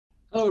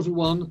Hello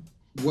everyone,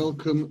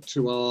 welcome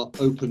to our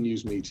open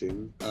news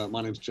meeting.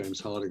 My name is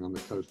James Harding, I'm the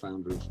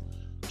co-founder of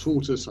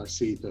Tortoise. I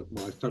see that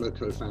my fellow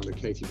co-founder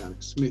Katie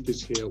Bannick-Smith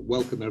is here.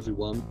 Welcome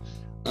everyone.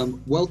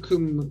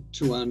 Welcome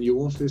to our new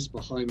office.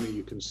 Behind me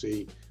you can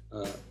see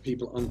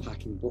people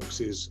unpacking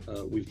boxes.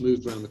 We've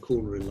moved around the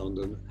corner in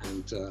London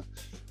and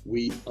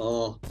we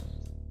are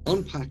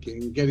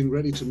unpacking, getting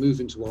ready to move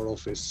into our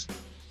office.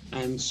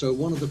 And so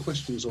one of the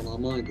questions on our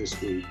mind this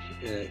week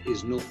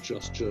is not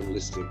just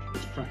journalistic,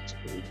 it's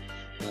practical.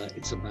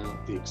 It's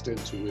about the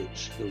extent to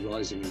which the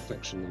rising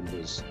infection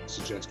numbers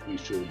suggest we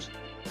should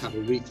have a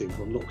rethink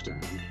on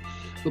lockdown.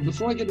 But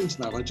before I get into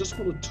that, I just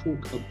want to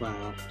talk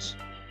about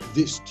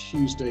this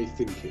Tuesday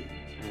thinking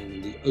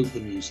and the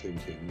open news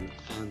thinking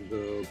and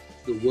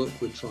the work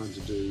we're trying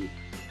to do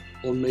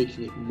on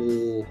making it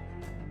more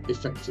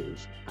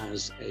effective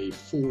as a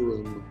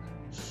forum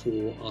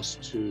for us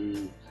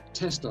to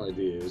test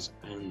ideas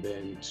and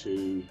then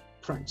to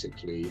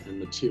practically and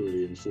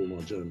materially inform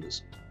our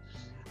journalism.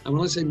 And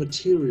when I say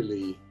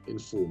materially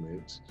inform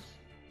it,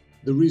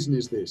 the reason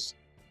is this.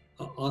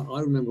 I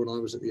remember when I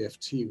was at the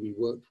FT, I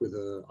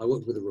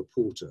worked with a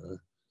reporter,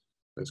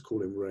 let's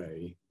call him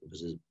Ray,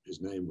 because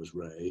his name was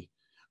Ray,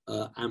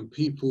 and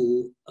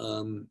people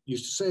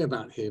used to say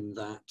about him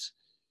that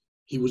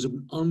he was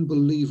an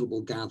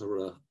unbelievable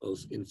gatherer of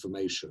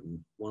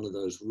information, one of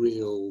those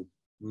real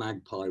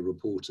magpie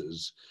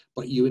reporters,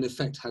 but you in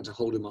effect had to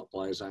hold him up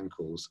by his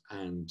ankles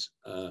and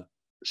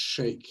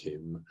shake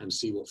him and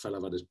see what fell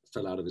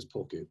out of his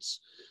pockets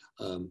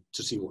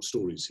to see what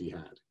stories he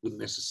had. Wouldn't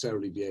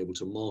necessarily be able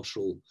to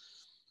marshal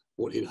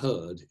what he'd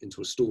heard into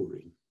a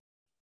story.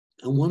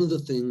 And one of the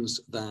things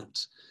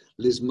that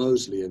Liz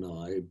Mosley and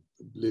I,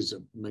 Liz,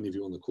 many of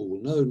you on the call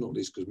will know, not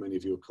least because many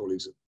of you are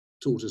colleagues at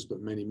Tortoise,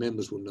 but many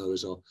members will know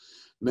as our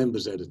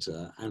members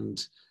editor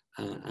and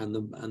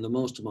the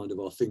mastermind of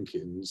our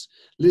thinkings.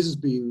 Liz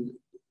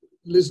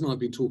and I have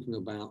been talking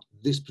about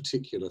this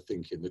particular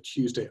thinking, the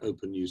Tuesday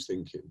open news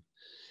thinking.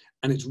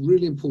 And it's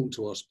really important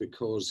to us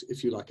because,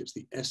 if you like, it's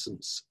the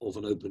essence of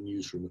an open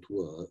newsroom at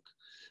work.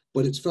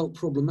 But it's felt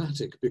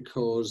problematic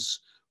because,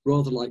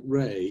 rather like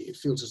Ray, it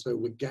feels as though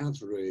we're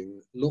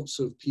gathering lots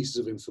of pieces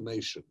of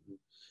information,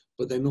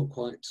 but they're not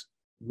quite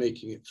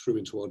making it through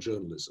into our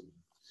journalism.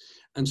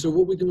 And so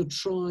what we're going to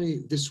try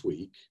this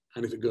week,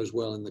 and if it goes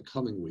well in the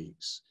coming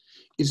weeks,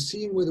 is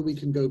seeing whether we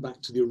can go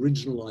back to the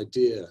original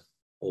idea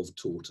of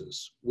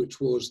Tortoise, which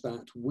was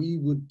that we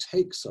would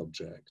take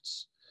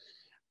subjects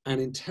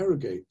and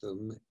interrogate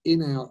them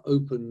in our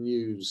open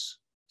news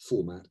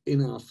format,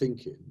 in our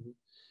thinking,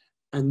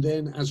 and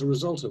then as a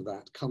result of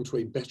that, come to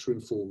a better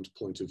informed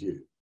point of view.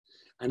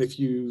 And if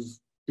you've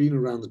been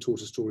around the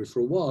Tortoise story for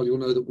a while, you'll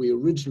know that we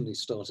originally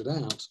started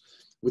out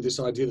with this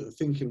idea that the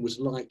thinking was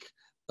like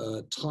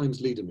a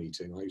Times leader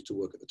meeting. I used to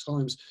work at the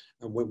Times,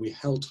 and when we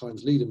held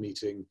Times leader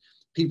meeting,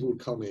 people would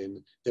come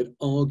in, they'd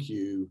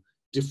argue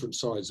different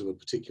sides of a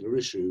particular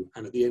issue,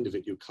 and at the end of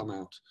it, you'd come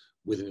out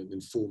with an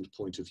informed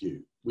point of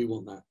view. We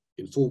want that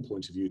informed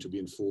point of view to be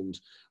informed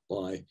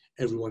by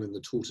everyone in the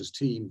Tortoise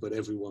team, but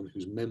everyone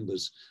who's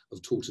members of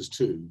Tortoise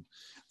too.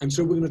 And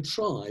so we're going to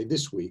try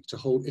this week to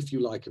hold, if you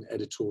like, an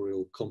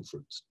editorial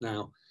conference.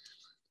 Now,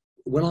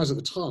 when I was at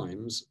the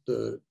Times,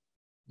 the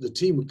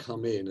team would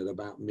come in at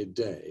about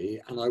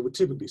midday, and I would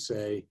typically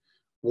say,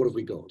 what have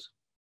we got,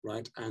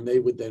 right? And they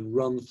would then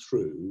run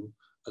through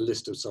a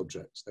list of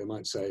subjects. They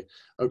might say,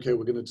 okay,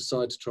 we're going to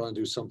decide to try and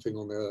do something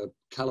on the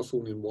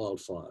Californian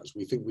wildfires.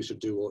 We think we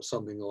should do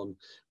something on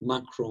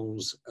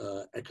Macron's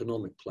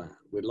economic plan.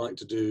 We'd like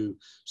to do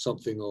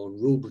something on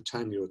Rule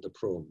Britannia at the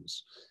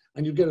proms.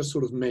 And you get a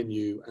sort of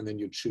menu, and then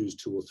you choose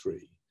 2 or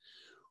 3.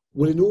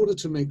 Well, in order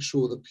to make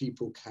sure that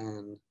people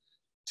can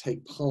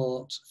take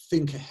part,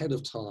 think ahead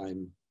of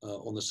time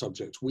on the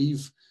subjects,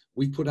 we've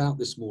put out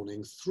this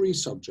morning 3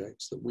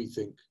 subjects that we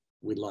think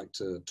we'd like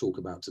to talk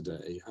about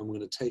today, and we're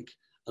going to take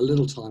a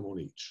little time on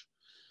each.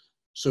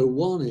 So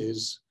one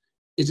is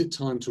it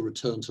time to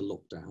return to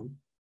lockdown?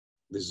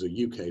 This is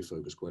a UK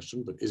focused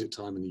question, but is it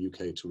time in the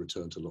UK to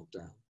return to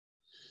lockdown?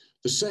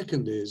 The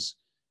second is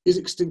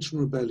Extinction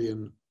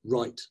Rebellion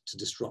right to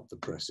disrupt the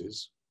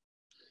presses?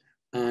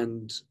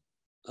 And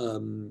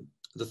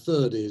the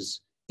third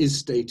is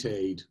state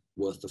aid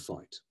worth the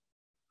fight?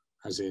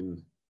 As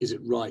in, is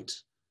it right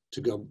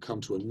to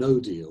come to a no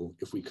deal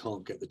if we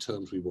can't get the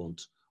terms we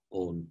want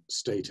on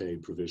state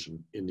aid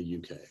provision in the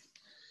UK?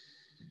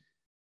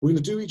 We're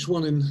going to do each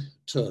one in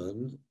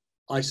turn.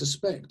 I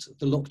suspect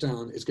the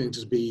lockdown is going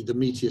to be the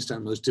meatiest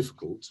and most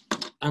difficult.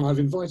 And I've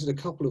invited a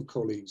couple of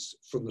colleagues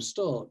from the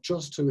start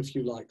just to, if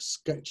you like,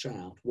 sketch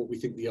out what we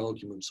think the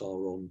arguments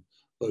are on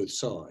both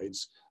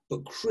sides.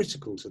 But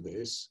critical to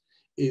this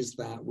is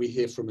that we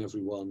hear from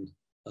everyone,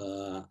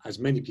 as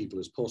many people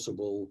as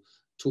possible.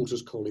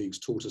 Tortoise colleagues,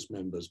 Tortoise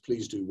members,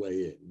 please do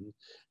weigh in.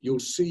 You'll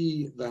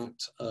see that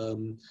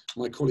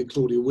my colleague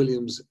Claudia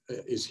Williams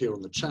is here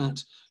on the chat.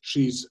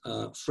 She's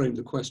framed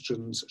the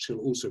questions. She'll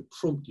also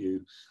prompt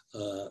you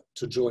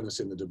to join us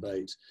in the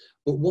debate.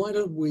 But why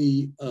don't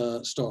we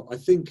start? I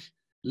think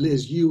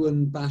Liz, you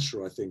and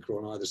Basher, I think, are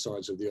on either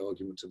sides of the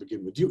argument to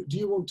begin with. Do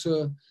you want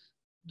to,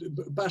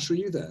 Basher, are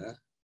you there?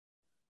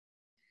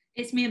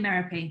 It's me and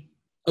Meripy.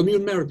 Oh, me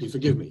and Meripy,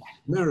 forgive me.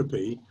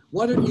 Meripy,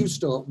 why don't you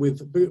start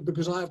with,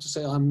 because I have to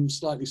say I'm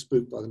slightly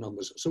spooked by the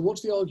numbers. So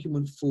what's the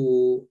argument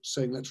for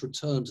saying let's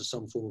return to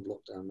some form of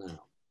lockdown now?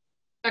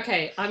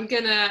 Okay,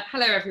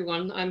 hello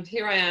everyone.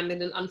 Here I am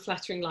in an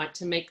unflattering light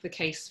to make the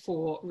case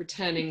for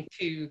returning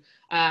to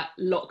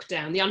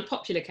lockdown, the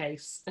unpopular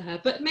case,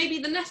 but maybe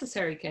the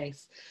necessary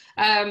case.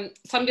 So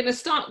I'm going to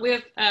start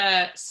with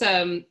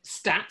some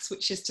stats,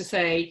 which is to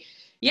say,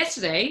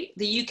 yesterday,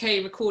 the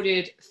UK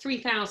recorded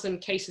 3,000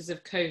 cases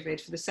of COVID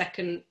for the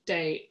second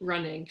day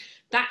running.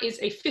 That is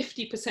a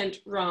 50%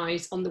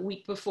 rise on the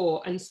week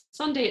before, and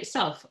Sunday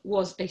itself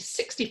was a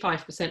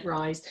 65%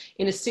 rise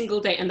in a single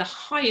day, and the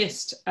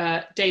highest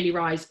daily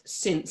rise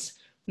since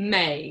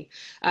May.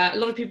 A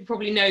lot of people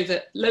probably know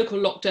that local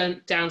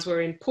lockdowns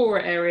were in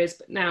poorer areas,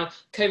 but now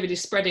COVID is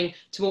spreading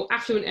to more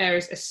affluent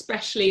areas,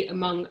 especially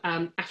among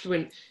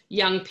affluent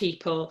young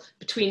people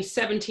between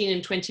 17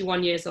 and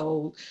 21 years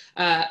old,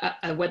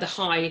 where the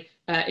high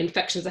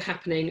infections are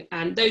happening.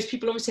 And those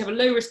people obviously have a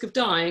low risk of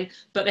dying,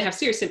 but they have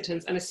serious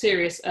symptoms and a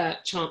serious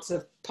chance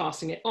of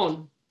passing it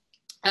on.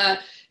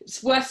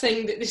 It's worth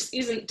saying that this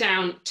isn't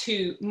down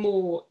to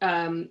more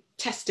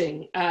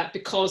testing,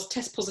 because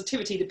test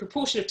positivity, the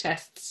proportion of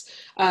tests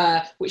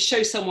which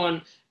show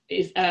someone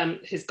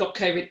has got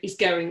COVID is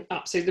going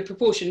up. So the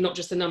proportion, not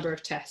just the number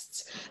of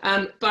tests.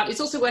 But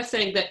it's also worth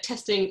saying that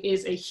testing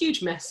is a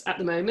huge mess at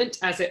the moment,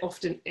 as it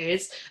often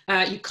is.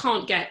 You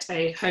can't get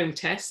a home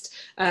test.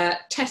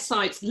 Test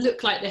sites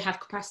look like they have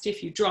capacity.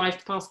 If you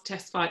drive past the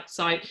test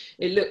site,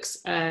 it looks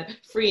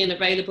free and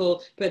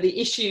available. But the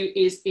issue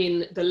is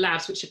in the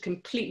labs, which are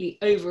completely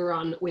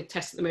overrun with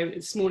tests at the moment.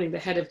 This morning, the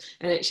head of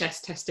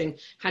NHS testing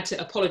had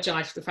to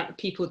apologise for the fact that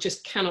people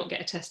just cannot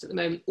get a test at the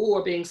moment, or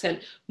are being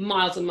sent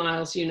miles and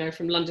miles,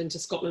 from London to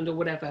Scotland or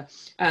whatever,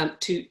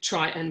 to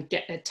try and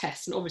get a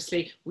test. And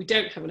obviously we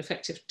don't have an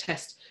effective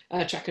test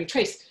track and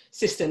trace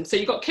system. So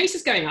you've got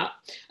cases going up,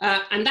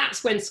 and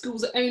that's when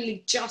schools are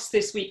only just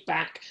this week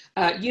back,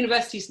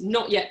 universities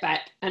not yet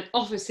back, and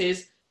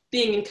offices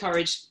being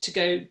encouraged to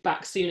go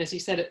back soon, as you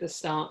said at the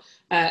start,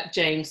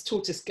 James,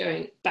 Tortoise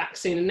going back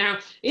soon. And now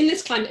in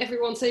this climate,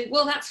 everyone's saying,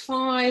 well, that's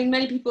fine.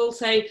 Many people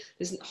say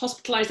there's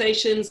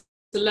hospitalisations,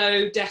 the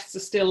low, deaths are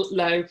still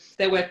low.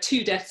 There were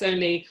 2 deaths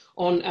only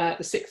on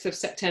the 6th of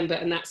September,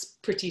 and that's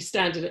pretty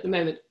standard at the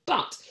moment.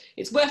 But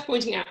it's worth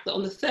pointing out that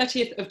on the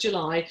 30th of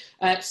July,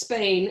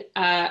 Spain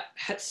had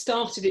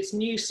started its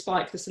new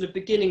spike, the sort of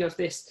beginning of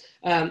this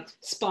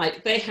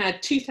spike. They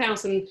had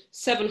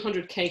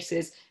 2,700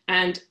 cases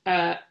and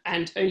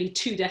only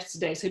 2 deaths a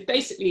day. So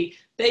basically,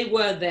 they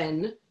were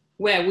then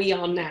where we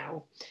are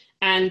now.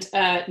 And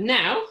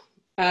now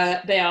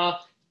they are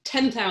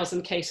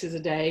 10,000 cases a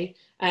day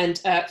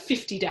and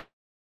 50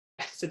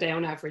 deaths a day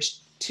on average,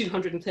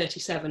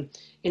 237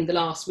 in the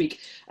last week.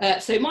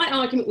 So my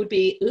argument would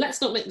be, let's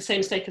not make the same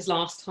mistake as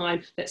last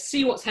time. Let's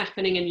see what's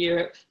happening in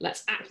Europe.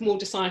 Let's act more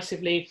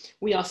decisively.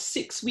 We are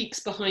 6 weeks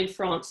behind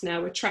France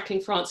now. We're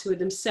tracking France, who are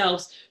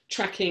themselves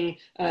tracking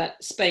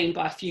Spain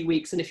by a few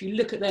weeks. And if you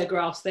look at their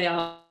graphs, they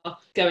are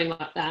going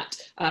like that.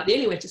 The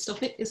only way to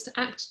stop it is to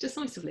act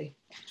decisively.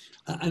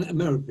 And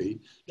Meripy,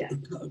 yeah.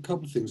 A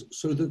couple of things.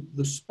 So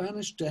the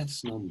Spanish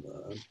deaths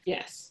number,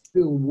 yes,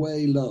 still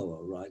way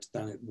lower, right,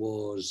 than it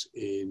was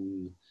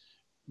in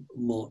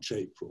March,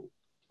 April,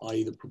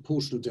 i.e. the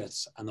proportion of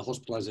deaths and the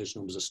hospitalisation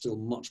numbers are still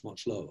much,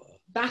 much lower.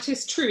 That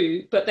is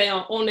true, but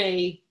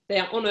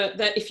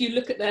if you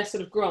look at their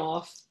sort of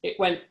graph, it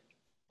went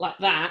like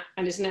that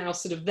and is now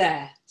sort of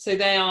there. So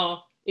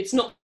it's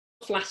not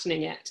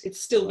flattening yet. It's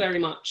still very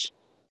much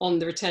on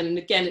the return. And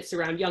again, it's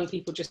around young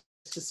people just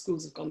as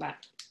schools have gone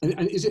back.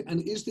 And is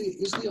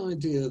the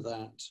idea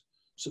that,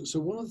 so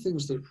one of the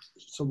things that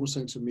someone was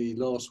saying to me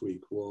last week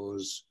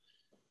was,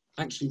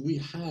 actually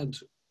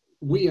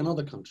we and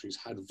other countries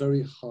had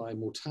very high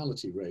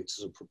mortality rates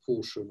as a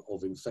proportion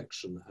of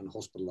infection and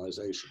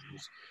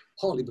hospitalizations,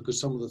 partly because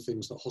some of the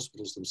things that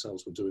hospitals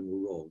themselves were doing were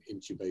wrong,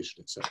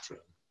 intubation, etc.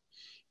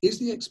 Is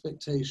the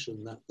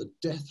expectation that the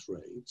death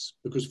rates,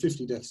 because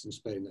 50 deaths in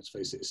Spain, let's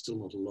face it, is still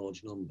not a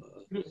large number,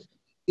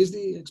 is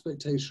the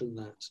expectation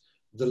that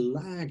the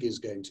lag is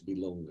going to be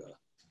longer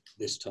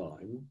this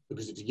time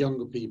because it's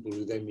younger people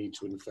who then need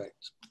to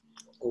infect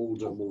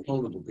older, more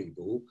vulnerable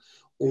people?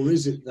 Or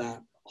is it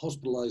that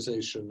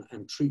hospitalisation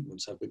and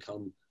treatments have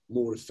become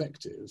more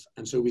effective,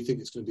 and so we think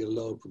it's going to be a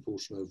lower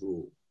proportion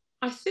overall?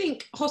 I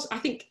think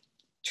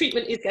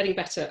treatment is getting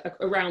better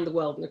around the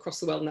world and across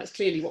the world, and that's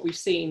clearly what we've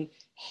seen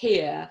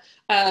here.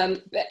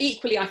 But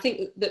equally, I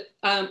think that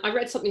I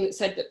read something that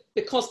said that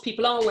because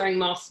people are wearing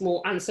masks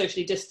more and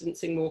socially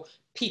distancing more,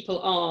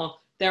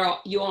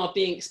 you are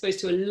being exposed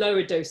to a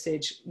lower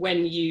dosage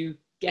when you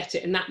get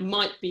it, and that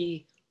might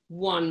be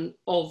one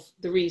of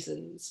the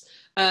reasons.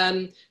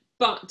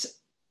 But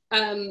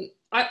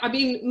I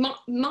mean,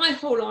 my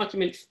whole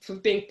argument for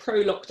being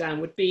pro-lockdown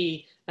would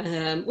be,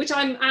 which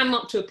I'm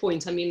up to a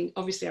point. I mean,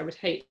 obviously, I would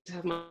hate to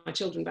have my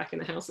children back in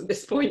the house at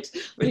this point.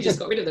 I've really just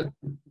got rid of them.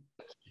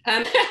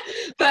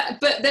 But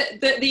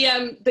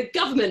the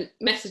government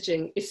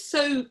messaging is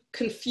so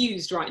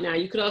confused right now.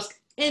 You could ask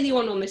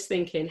anyone on this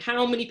thinking,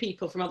 how many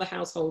people from other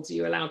households are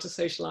you allowed to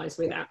socialise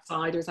with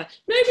outside? It was like,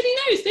 nobody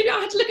knows. Maybe I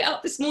had to look it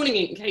up this morning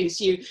in case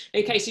you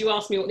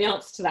asked me what the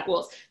answer to that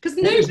was. Because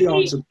nobody. What is the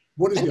answer?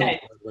 What is the Okay.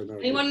 answer?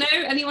 Anyone know?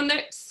 Anyone know?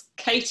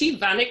 Katie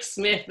Vanek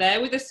Smith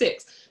there with a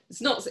 6.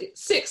 It's not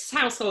 6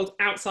 households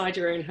outside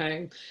your own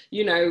home.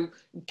 You know,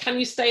 can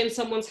you stay in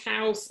someone's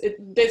house?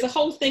 There's a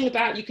whole thing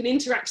about you can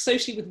interact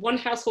socially with one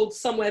household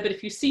somewhere, but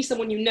if you see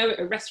someone you know at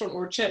a restaurant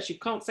or a church, you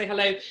can't say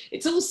hello.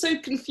 It's all so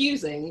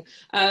confusing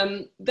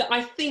that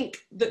I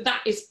think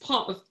that is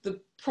part of the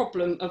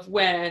problem of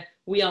where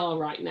we are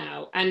right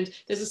now. And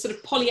there's a sort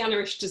of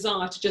Pollyanna-ish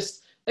desire to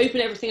just open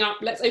everything up,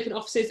 let's open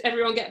offices,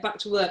 everyone get back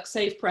to work,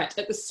 save Pret,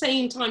 at the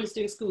same time as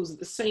doing schools, at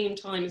the same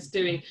time as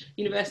doing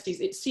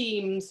universities. It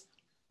seems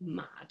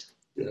mad.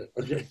 Yeah,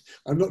 okay.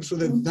 I'm not sure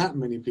there are that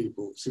many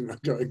people sitting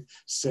around going,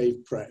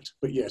 save Pret,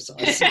 but yes,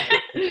 I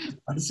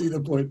see the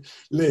point.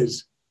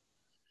 Liz?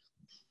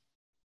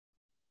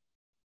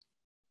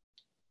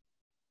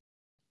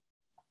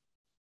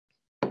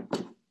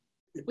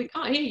 We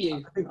can't hear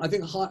you. I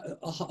think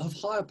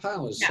higher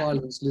powers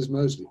silenced Liz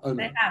Mosley. Oh, no.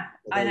 They have,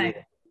 I know.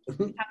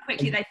 How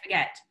quickly they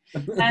forget.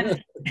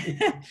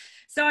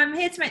 So I'm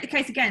here to make the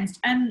case against.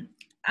 And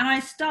I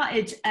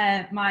started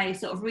my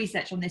sort of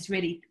research on this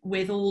really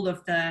with all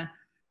of the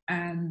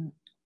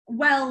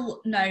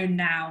well-known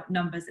now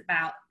numbers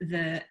about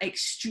the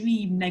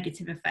extreme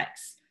negative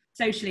effects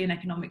socially and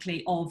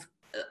economically of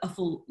a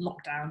full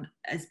lockdown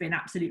has been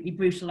absolutely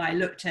brutal. I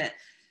looked at,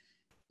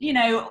 you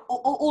know,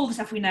 all the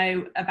stuff we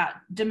know about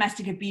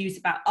domestic abuse,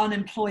 about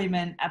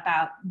unemployment,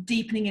 about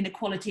deepening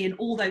inequality, and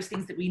all those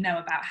things that we know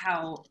about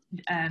how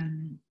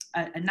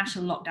a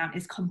national lockdown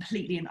is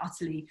completely and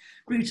utterly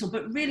brutal.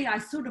 But really, I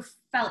sort of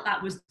felt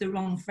that was the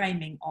wrong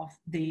framing of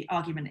the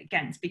argument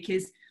against,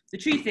 because the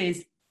truth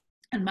is,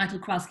 and Michael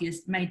Kowalski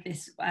has made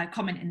this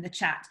comment in the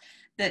chat,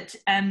 that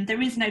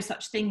there is no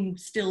such thing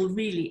still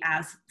really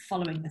as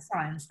following the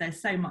science.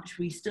 There's so much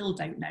we still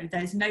don't know.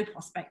 There's no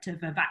prospect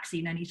of a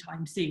vaccine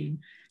anytime soon.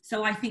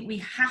 So I think we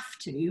have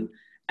to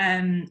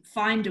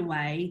find a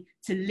way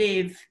to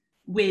live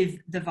with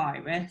the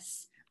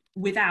virus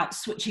without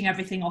switching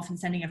everything off and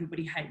sending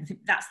everybody home. I think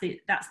that's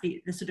the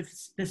sort of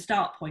the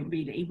start point,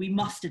 really. We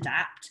must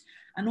adapt,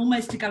 and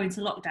almost to go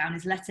into lockdown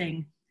is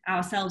letting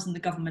ourselves and the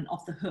government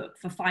off the hook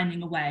for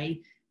finding a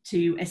way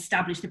to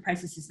establish the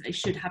processes that they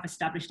should have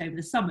established over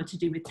the summer, to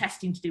do with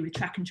testing, to do with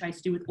track and trace,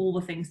 to do with all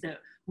the things that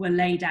were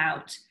laid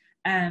out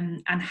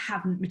and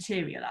haven't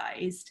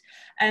materialised.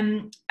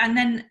 And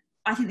then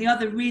I think the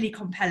other really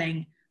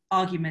compelling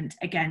argument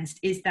against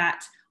is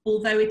that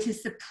although it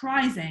is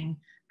surprising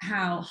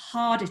how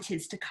hard it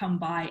is to come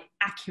by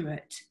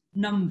accurate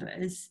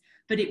numbers,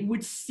 but it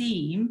would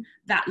seem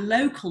that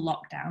local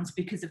lockdowns,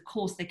 because of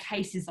course the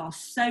cases are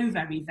so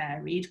very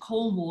varied,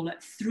 Cornwall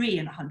at 3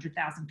 in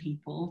 100,000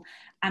 people,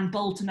 and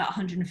Bolton at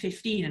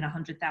 115 in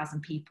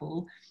 100,000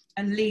 people,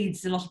 and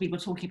Leeds, a lot of people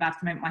are talking about at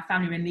the moment, my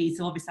family are in Leeds,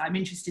 so obviously I'm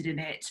interested in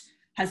it,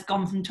 has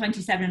gone from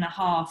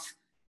 27.5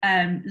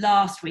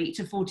 last week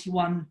to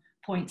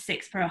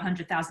 41.6 per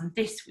 100,000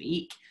 this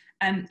week.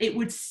 It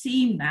would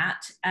seem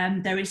that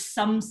there is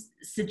some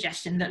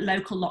suggestion that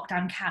local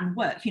lockdown can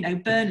work. You know,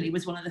 Burnley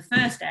was one of the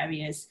first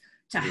areas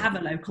to have a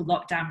local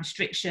lockdown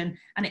restriction,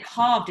 and it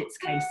halved its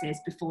cases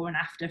before and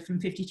after from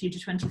 52 to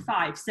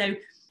 25. So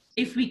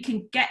if we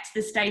can get to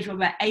the stage where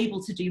we're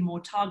able to do more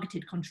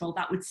targeted control,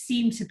 that would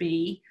seem to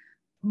be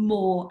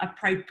more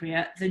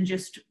appropriate than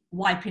just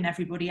wiping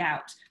everybody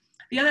out.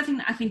 The other thing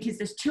that I think is,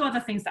 there's 2 other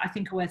things that I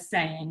think are worth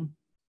saying,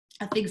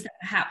 are things that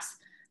perhaps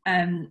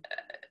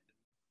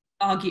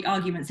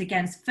arguments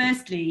against.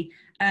 Firstly,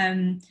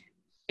 in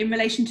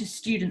relation to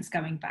students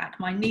going back,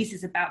 my niece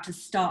is about to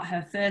start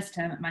her first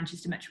term at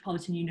Manchester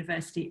Metropolitan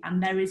University,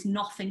 and there is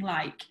nothing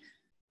like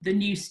the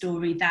news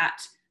story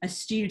that a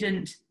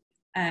student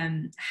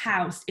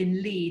house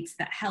in Leeds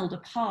that held a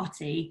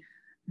party,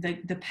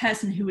 the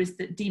person who was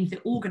deemed the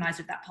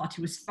organiser of that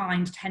party was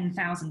fined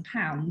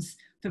 £10,000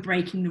 for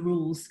breaking the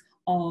rules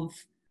of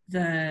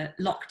the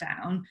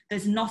lockdown.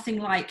 There's nothing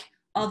like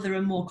other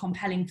and more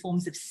compelling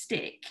forms of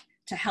stick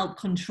to help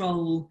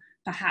control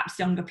perhaps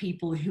younger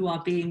people who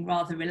are being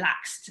rather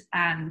relaxed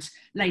and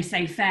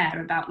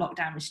laissez-faire about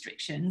lockdown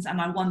restrictions. And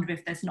I wonder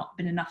if there's not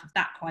been enough of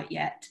that quite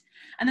yet.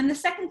 And then the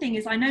second thing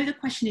is, I know the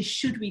question is,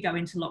 should we go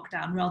into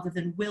lockdown rather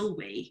than will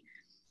we?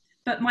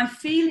 But my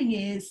feeling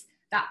is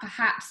that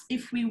perhaps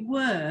if we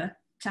were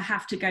to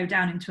have to go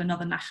down into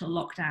another national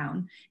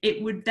lockdown,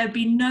 there'd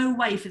be no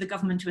way for the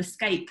government to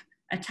escape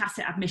a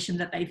tacit admission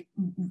that they've,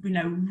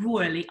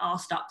 royally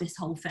arsed up this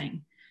whole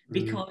thing.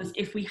 Because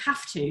if we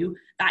have to,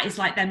 that is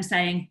like them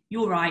saying,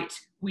 you're right,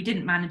 we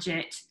didn't manage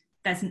it,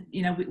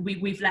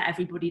 we've let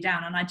everybody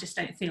down. And I just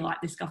don't feel like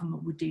this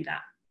government would do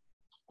that.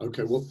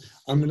 Okay, well,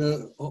 I'm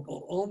gonna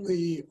on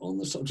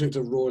the subject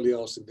of royally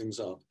asking things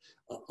up.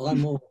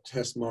 I'm on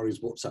Tess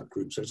Murray's WhatsApp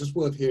group, so it's just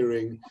worth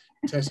hearing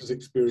Tess's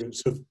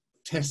experience of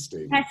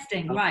testing.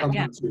 Testing, I'll right? come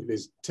Yeah. back to it,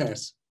 Liz.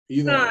 Tess, are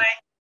you there? Hi,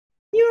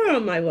 you are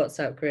on my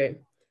WhatsApp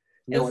group.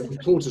 No, it's the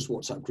Tortoise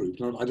WhatsApp group.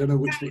 No, I don't know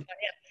which one.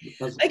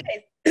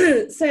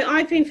 Okay, so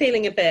I've been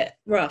feeling a bit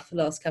rough the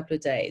last couple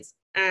of days,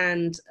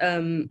 and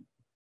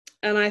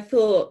I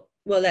thought,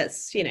 well,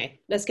 let's go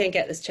and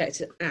get this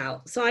checked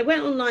out. So I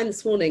went online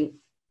this morning.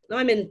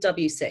 I'm in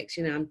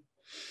W6, I'm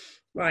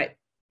right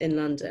in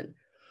London.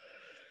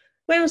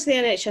 Went onto the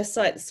NHS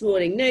site this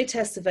morning, no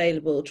tests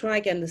available, try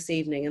again this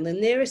evening. And the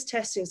nearest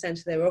testing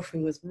centre they were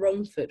offering was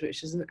Romford,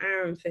 which is an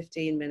hour and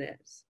 15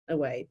 minutes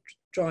away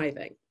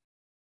driving.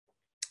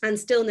 And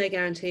still no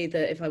guarantee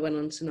that if I went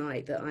on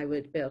tonight that I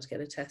would be able to get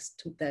a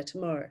test there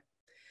tomorrow.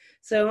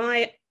 So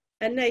I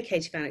know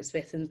Katie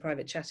Vannick-Smith in the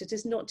private chat. It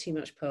is not too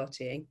much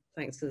partying,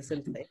 thanks for the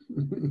sympathy.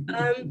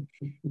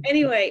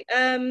 Anyway,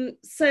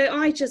 so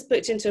I just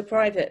booked into a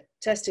private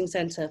testing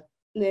centre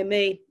near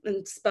me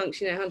and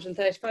spunked,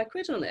 135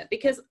 quid on it,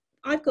 because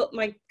I've got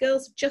my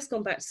girls have just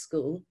gone back to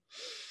school.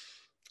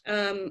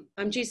 I'm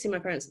due to see my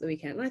parents at the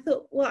weekend. And I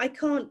thought, well, I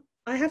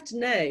have to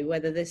know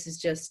whether this is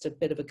just a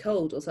bit of a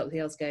cold or something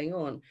else going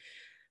on.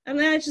 And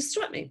then it just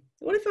struck me.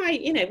 What if I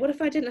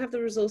didn't have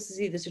the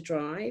resources either to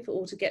drive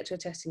or to get to a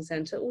testing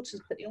centre or to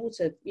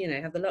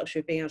have the luxury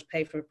of being able to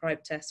pay for a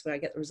private test where I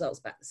get the results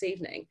back this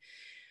evening?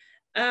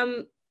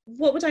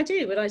 What would I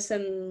do? Would I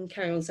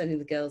carry on sending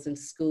the girls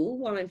into school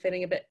while I'm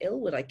feeling a bit ill?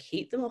 Would I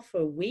keep them off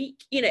for a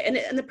week?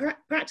 And the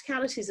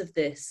practicalities of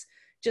this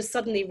just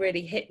suddenly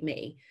really hit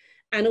me.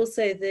 And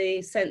also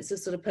the sense of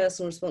sort of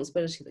personal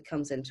responsibility that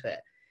comes into it,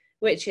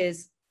 which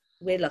is,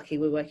 we're lucky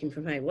we're working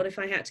from home. What if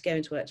I had to go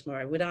into work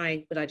tomorrow? Would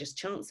I just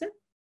chance it?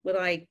 Would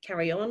I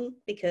carry on?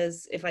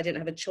 Because if I didn't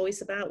have a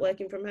choice about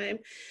working from home?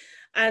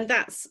 And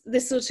that's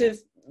this sort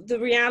of the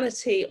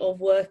reality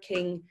of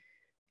working,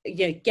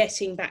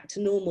 getting back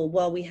to normal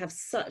while we have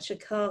such a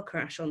car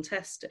crash on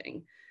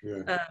testing.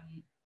 Yeah.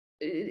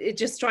 It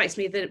just strikes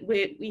me that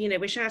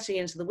we're shouting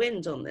into the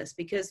wind on this,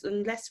 because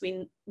unless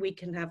we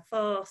can have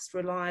fast,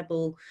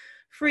 reliable,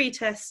 free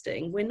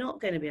testing, we're not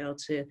going to be able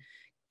to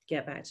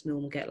get back to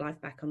normal, get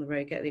life back on the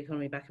road, get the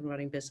economy back and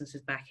running,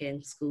 businesses back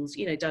in, schools,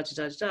 And I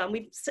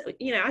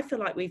feel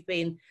like we've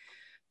been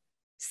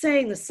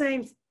saying the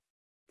same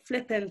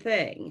flipping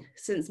thing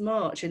since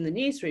March in the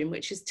newsroom,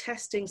 which is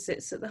testing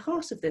sits at the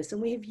heart of this,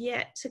 and we have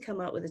yet to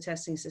come up with a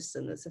testing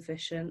system that's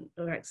efficient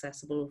or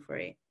accessible or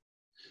free.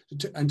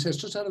 And Tess,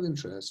 just out of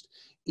interest,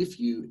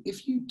 if you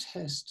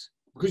test,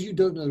 because you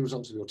don't know the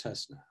results of your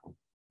test now,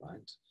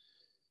 right?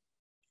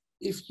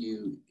 If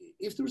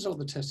the result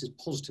of the test is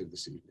positive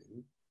this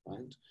evening,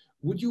 right,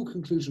 would your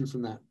conclusion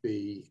from that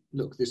be,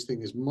 look, this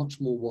thing is much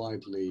more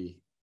widely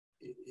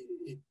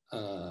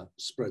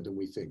spread than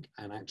we think,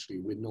 and actually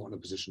we're not in a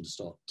position to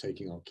start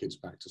taking our kids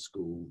back to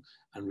school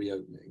and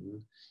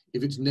reopening?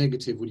 If it's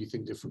negative, would you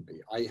think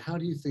differently? How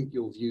do you think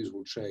your views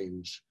will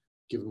change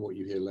given what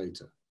you hear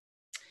later?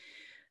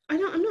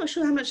 I'm not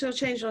sure how much they'll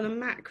change on a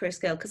macro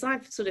scale, because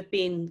I've sort of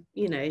been,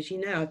 as you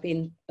know, I've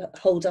been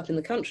holed up in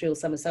the country all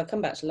summer, so I've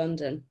come back to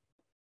London.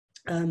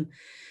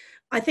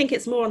 I think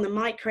it's more on the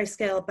micro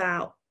scale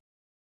about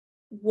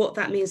what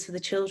that means for the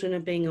children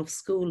of being off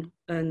school.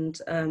 And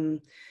I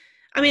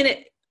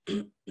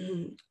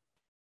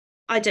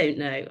don't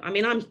know.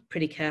 I'm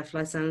pretty careful.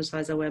 I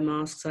sanitize, I wear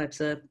masks, I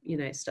observe,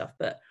 stuff.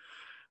 But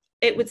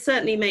it would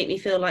certainly make me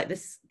feel like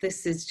this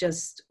is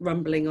just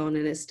rumbling on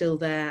and it's still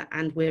there.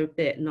 And we're a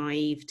bit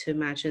naive to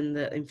imagine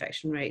that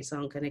infection rates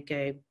aren't going to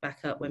go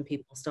back up when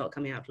people start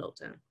coming out of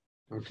lockdown.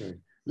 Okay.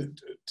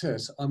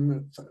 Tess,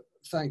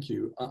 thank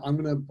you. I'm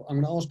going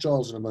to ask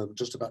Giles in a moment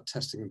just about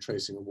testing and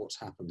tracing and what's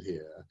happened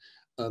here.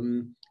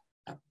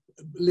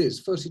 Liz,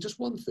 firstly, just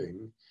one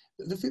thing.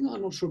 The thing that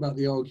I'm not sure about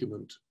the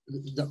argument,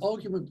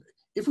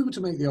 if we were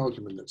to make the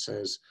argument that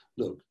says,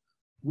 look,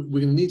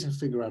 we're going to need to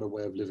figure out a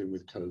way of living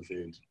with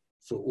COVID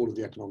for all of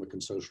the economic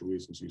and social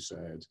reasons you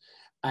said,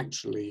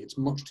 actually, it's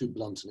much too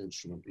blunt an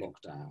instrument,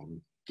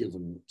 lockdown,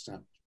 given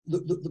that.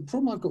 The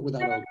problem I've got with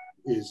that argument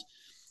is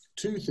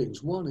two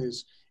things. One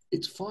is,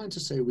 it's fine to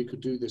say we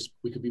could do this,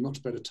 we could be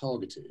much better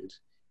targeted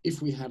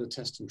if we had a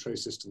test and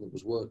trace system that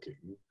was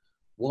working.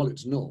 While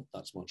it's not,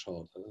 that's much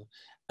harder.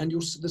 And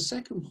the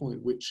second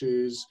point, which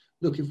is,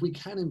 look, if we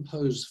can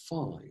impose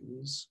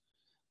fines,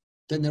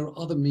 then there are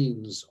other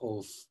means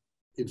of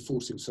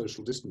enforcing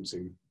social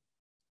distancing.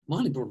 My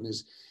only problem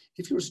is,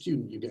 if you're a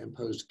student, you get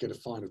a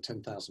fine of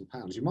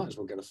 £10,000, you might as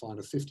well get a fine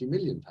of £50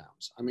 million.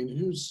 I mean,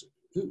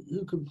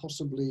 who can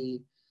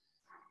possibly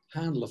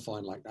handle a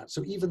fine like that?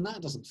 So even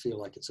that doesn't feel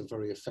like it's a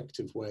very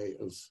effective way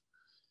of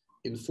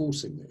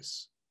enforcing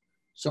this.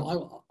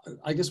 So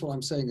I guess what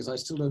I'm saying is I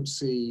still don't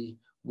see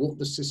what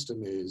the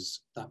system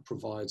is that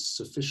provides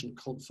sufficient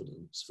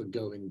confidence for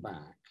going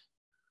back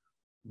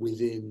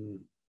within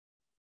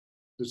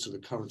the sort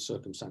of current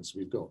circumstances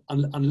we've got,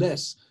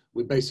 unless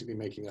we're basically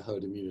making a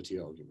herd immunity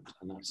argument,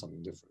 and that's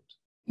something different.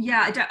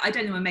 Yeah, I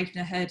don't think we're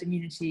making a herd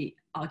immunity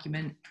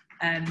argument,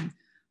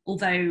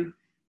 although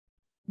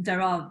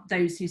there are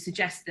those who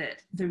suggest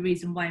that the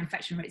reason why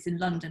infection rates in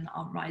London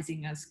aren't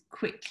rising as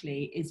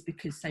quickly is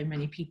because so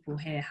many people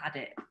here had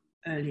it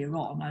earlier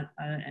on. I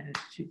don't know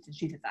the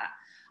truth of that.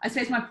 I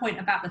suppose my point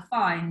about the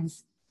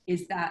fines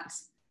is that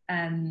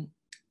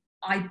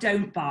I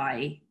don't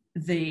buy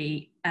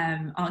the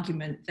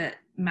argument that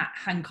Matt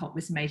Hancock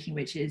was making,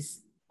 which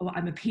is, oh,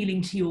 I'm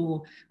appealing to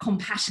your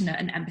compassionate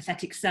and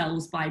empathetic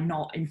selves by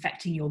not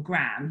infecting your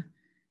gran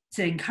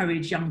to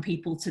encourage young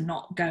people to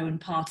not go and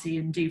party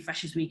and do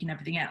Freshers Week and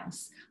everything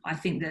else. I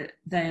think that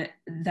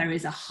there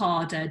is a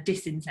harder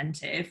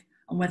disincentive,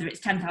 and whether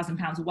it's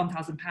 £10,000 or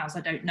 £1,000, I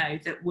don't know,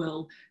 that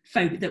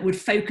would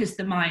focus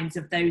the minds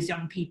of those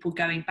young people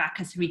going back,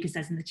 as Harika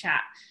says in the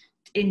chat,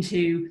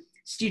 into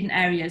student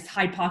areas,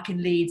 Hyde Park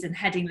in Leeds and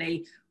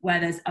Headingley, where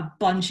there's a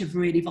bunch of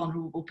really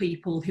vulnerable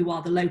people who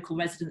are the local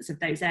residents of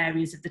those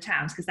areas of the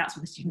towns, because that's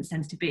where the students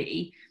tend to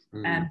be,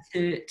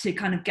 to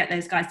kind of get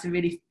those guys to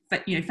really,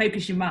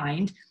 focus your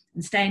mind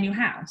and stay in your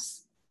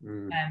house.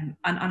 And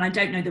I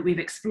don't know that we've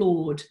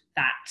explored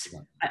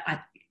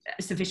that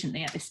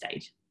sufficiently at this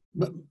stage.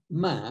 But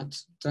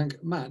Matt,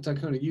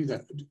 Dancona, you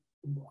there,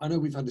 I know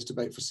we've had this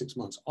debate for 6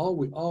 months. Are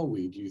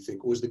we, do you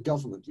think, or is the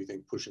government, do you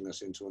think, pushing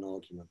us into an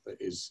argument that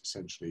is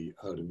essentially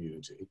herd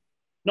immunity?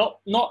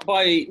 Not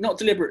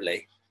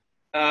deliberately,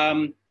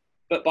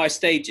 but by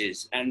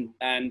stages and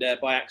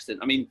by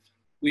accident. I mean,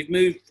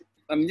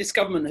 this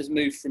government has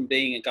moved from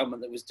being a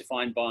government that was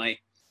defined by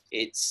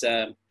its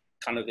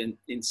kind of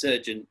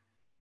insurgent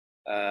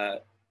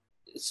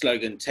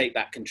slogan, "Take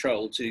back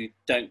control," to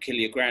 "Don't kill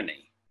your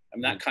granny."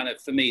 And that kind of,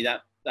 for me,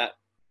 that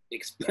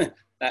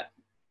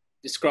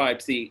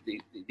describes the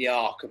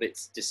arc of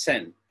its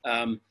descent.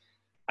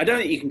 I don't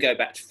think you can go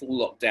back to full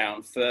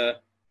lockdown for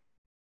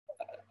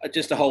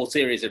just a whole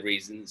series of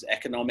reasons: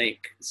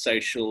 economic,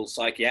 social,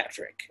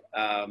 psychiatric.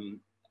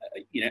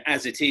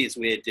 As it is,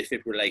 we're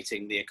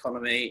defibrillating the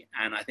economy,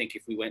 and I think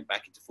if we went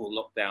back into full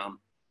lockdown,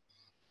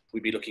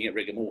 we'd be looking at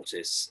rigor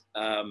mortis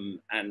and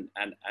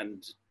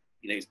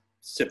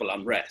civil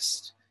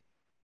unrest.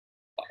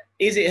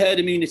 Is it herd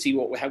immunity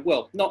what we have?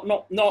 Well,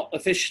 not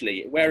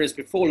officially. Whereas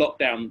before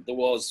lockdown, there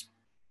was,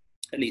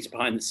 at least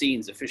behind the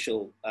scenes,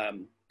 official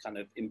kind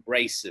of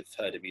embrace of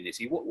herd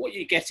immunity. What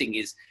you're getting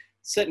is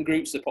certain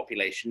groups of the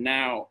population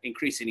now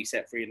increasingly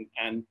set free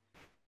and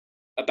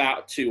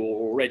about to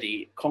or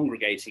already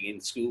congregating in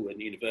school and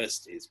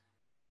universities,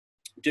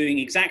 doing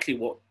exactly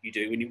what you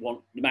do when you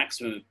want the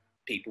maximum of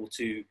people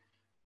to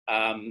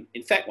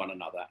infect one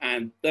another.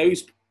 And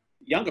those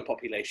younger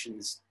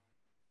populations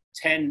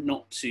tend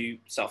not to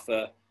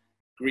suffer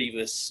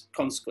grievous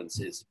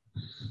consequences.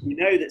 We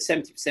know that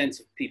 70%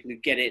 of people who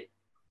get it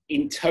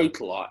in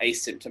total are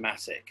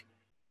asymptomatic.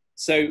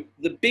 So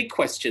the big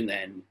question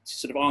then, to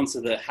sort of answer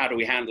the how do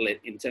we handle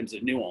it in terms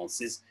of nuance,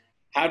 is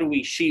how do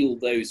we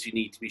shield those who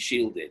need to be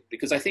shielded?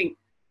 Because I think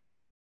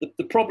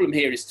the problem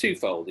here is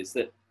twofold, is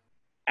that,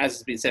 as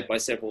has been said by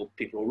several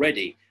people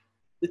already,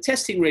 the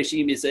testing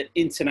regime is an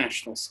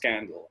international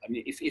scandal. I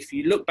mean, if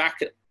you look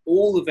back at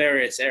all the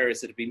various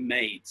errors that have been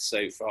made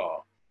so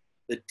far,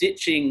 the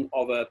ditching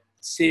of a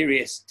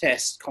serious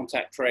test,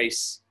 contact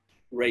trace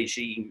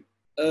regime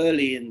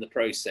early in the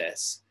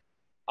process,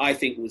 I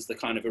think was the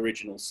kind of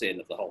original sin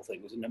of the whole thing.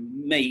 It was an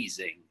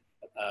amazing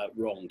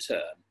wrong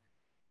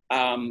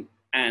turn,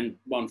 and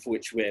one for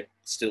which we're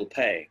still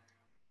paying.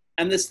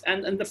 And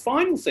the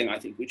final thing, I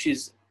think, which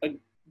is a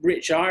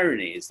rich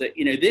irony, is that,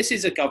 this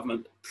is a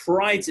government that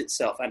prides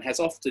itself and has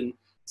often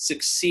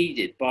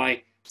succeeded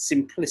by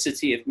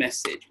simplicity of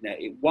message.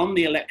 It won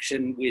the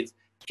election with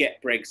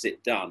 "Get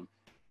Brexit Done."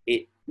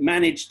 It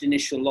managed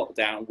initial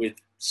lockdown with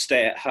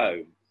 "Stay at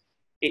home."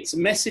 Its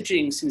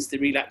messaging since the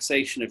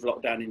relaxation of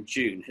lockdown in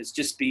June has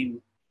just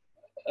been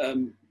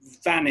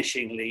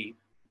vanishingly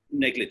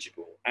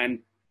negligible and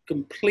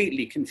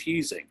completely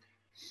confusing.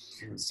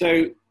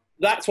 So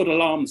that's what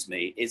alarms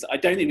me, is I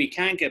don't think we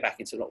can go back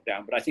into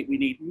lockdown, but I think we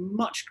need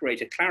much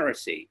greater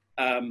clarity,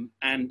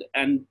 and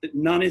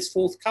none is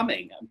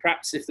forthcoming. And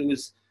perhaps if there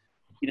was,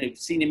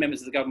 senior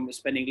members of the government were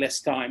spending less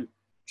time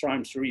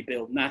trying to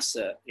rebuild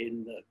NASA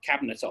in the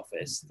cabinet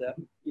office,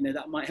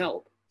 that might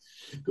help.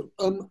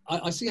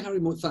 I see Harry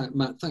Moore.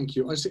 Matt, thank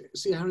you. I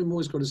see Harry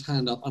Moore's got his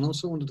hand up, and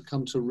also wanted to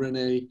come to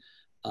Renee.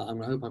 I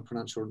hope I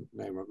pronounce your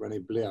name right, Renee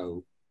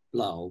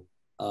Blau,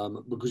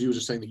 because you were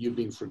just saying that you've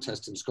been for a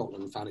test in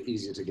Scotland and found it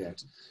easier to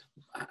get.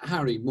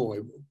 Harry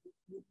Moore,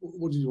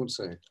 what did you want to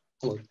say?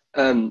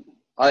 Hello.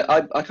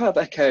 I kind of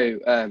echo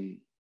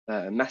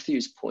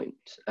Matthew's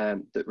point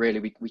that really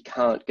we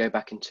can't go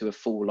back into a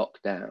full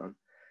lockdown,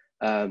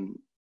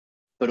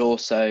 but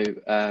also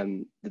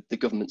the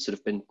government's sort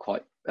of been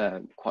quite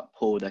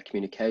poor with their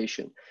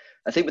communication.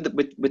 I think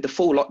with the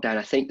full lockdown,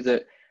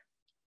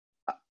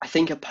 I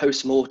think a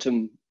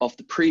post-mortem of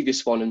the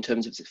previous one in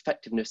terms of its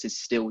effectiveness is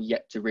still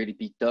yet to really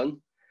be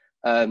done.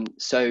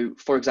 So,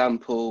 for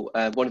example,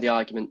 one of the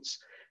arguments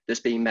that's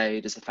being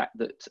made is the fact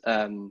that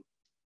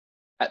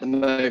at the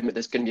moment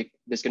there's going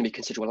to be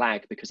considerable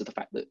lag because of the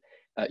fact that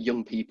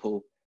young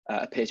people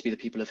appear to be the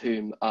people of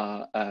whom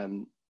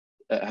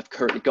have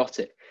currently got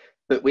it.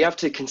 But we have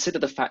to consider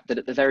the fact that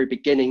at the very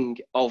beginning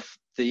of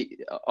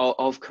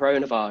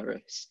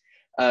coronavirus,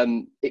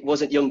 it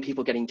wasn't young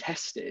people getting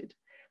tested,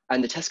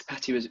 and the test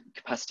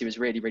capacity was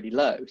really, really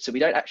low. So we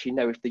don't actually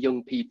know if the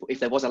young people, if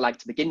there was a lag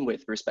to begin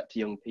with respect to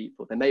young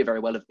people. There may very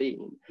well have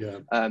been. Yeah.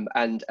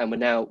 And we're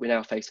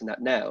now facing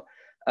that now.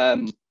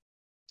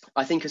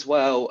 I think as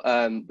well,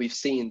 we've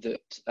seen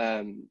that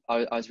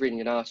I was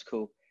reading an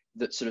article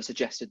that sort of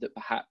suggested that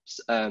perhaps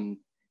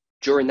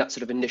during that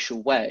sort of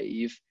initial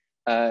wave,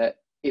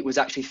 it was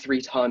actually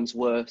 3 times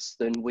worse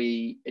than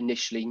we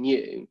initially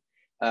knew.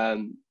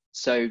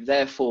 So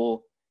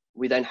therefore,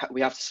 we have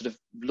to sort of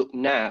look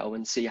now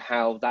and see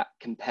how that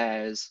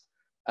compares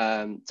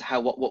to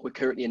how what we're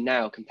currently in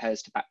now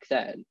compares to back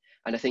then.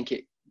 And I think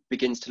it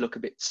begins to look a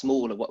bit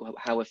smaller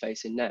how we're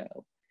facing now.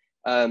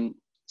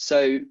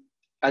 So,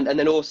 and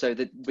then also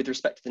with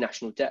respect to the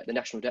national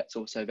debt's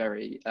also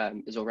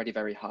is already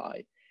very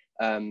high.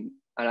 And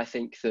I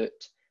think that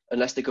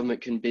unless the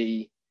government can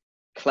be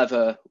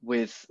clever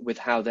with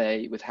how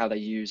they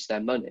use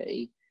their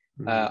money,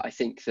 I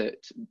think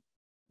that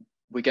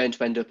we're going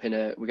to end up in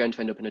a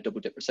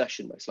double dip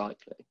recession most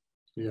likely.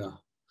 Yeah.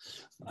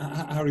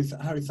 Harry,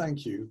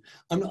 thank you.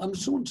 I'm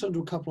just want to turn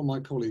to a couple of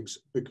my colleagues,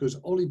 because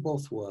Ollie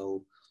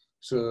Bothwell,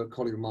 a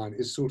colleague of mine,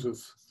 is sort of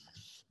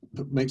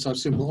makes life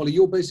simple. Ollie,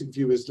 your basic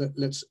view is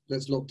let's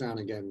lock down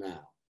again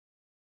now.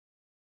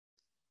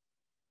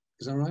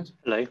 Is that right?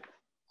 Hello.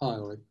 Hi,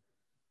 Ollie.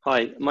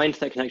 Hi, my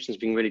internet connection has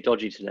been really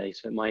dodgy today,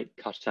 so it might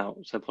cut out,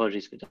 so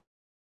apologies if it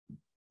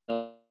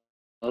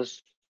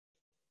does.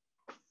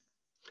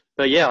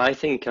 But yeah, I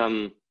think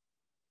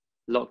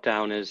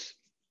lockdown is,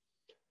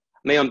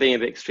 maybe I'm being a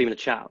bit extreme in the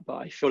chat, but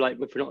I feel like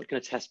if we're not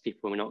going to test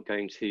people and we're not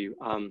going to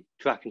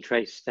track and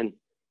trace, then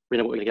we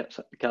know what we're going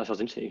to get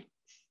ourselves into.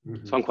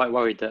 Mm-hmm. So I'm quite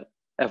worried that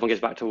everyone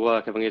goes back to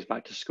work, everyone goes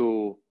back to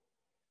school,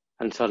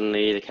 and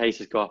suddenly the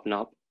cases go up and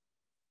up.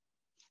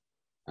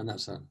 And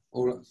that's that.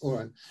 All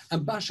right.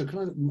 And Basha,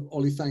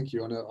 Ollie, thank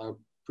you. I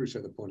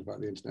appreciate the point about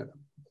the internet.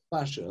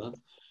 Basha,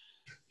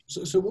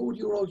 so what would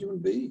your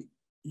argument be?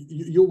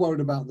 You're worried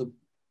about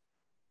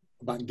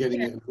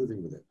getting it and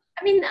moving with it.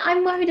 I mean,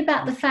 I'm worried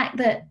about the fact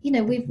that,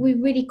 we've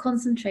really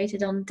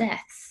concentrated on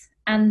deaths,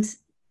 and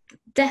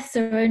deaths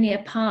are only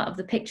a part of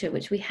the picture,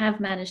 which we have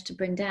managed to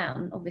bring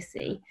down,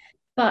 obviously.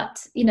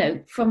 But,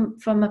 from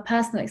a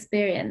personal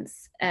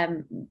experience,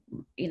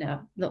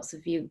 lots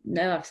of you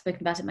know, I've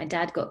spoken about it. My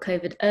dad got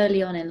COVID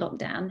early on in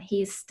lockdown.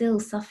 He is still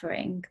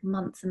suffering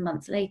months and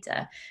months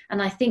later. And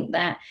I think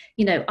that,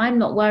 I'm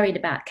not worried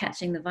about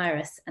catching the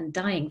virus and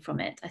dying from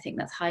it. I think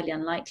that's highly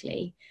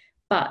unlikely.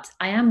 But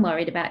I am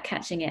worried about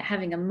catching it,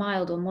 having a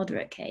mild or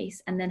moderate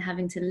case, and then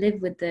having to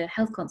live with the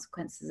health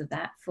consequences of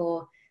that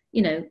for,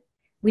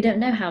 we don't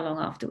know how long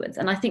afterwards.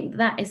 And I think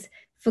that is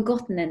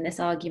forgotten in this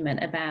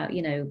argument about,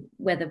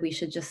 whether we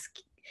should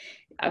just,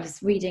 I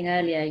was reading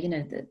earlier,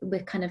 that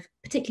we're kind of,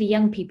 particularly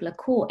young people are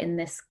caught in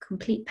this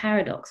complete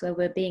paradox where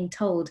we're being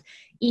told,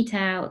 eat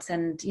out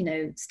and,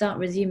 start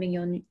resuming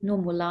your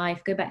normal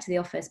life, go back to the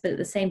office, but at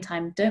the same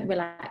time, don't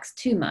relax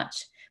too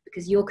much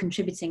because you're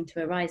contributing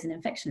to a rise in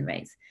infection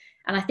rates.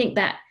 And I think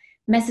that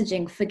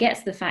messaging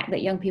forgets the fact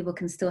that young people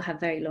can still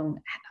have very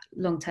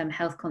long-term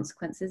health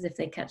consequences if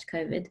they catch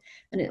COVID.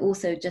 And it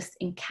also just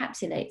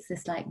encapsulates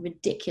this like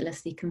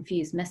ridiculously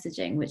confused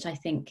messaging, which I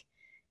think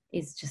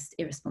is just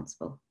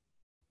irresponsible.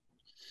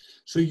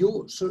 So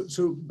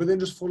but then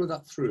just follow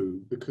that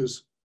through,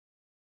 because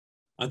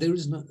there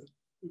is no,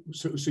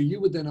 so you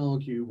would then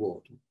argue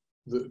what?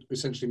 That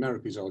essentially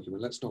Merrick's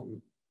argument, let's not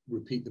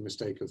repeat the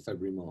mistake of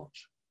February,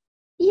 March.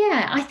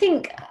 Yeah,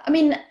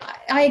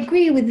 I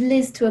agree with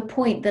Liz to a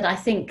point that I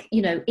think,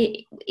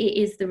 it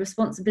is the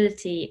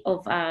responsibility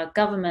of our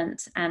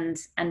government and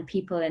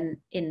people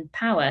in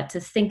power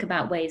to think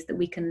about ways that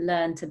we can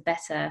learn to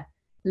better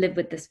live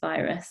with this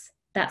virus.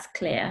 That's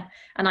clear.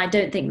 And I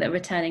don't think that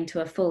returning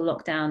to a full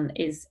lockdown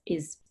is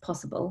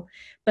possible.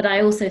 But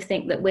I also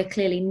think that we're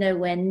clearly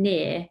nowhere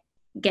near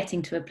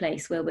getting to a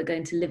place where we're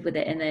going to live with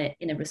it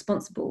in a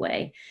responsible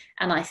way.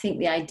 And I think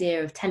the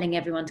idea of telling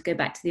everyone to go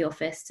back to the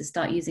office, to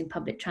start using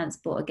public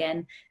transport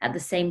again, at the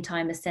same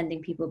time as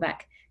sending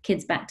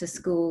kids back to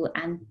school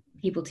and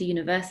people to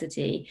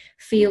university,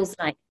 feels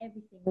like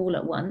everything all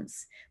at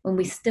once, when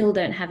we still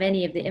don't have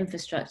any of the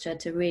infrastructure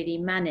to really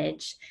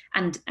manage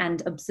and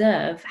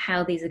observe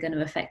how these are going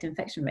to affect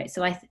infection rates.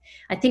 So I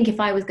think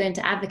if I was going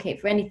to advocate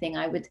for anything,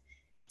 I would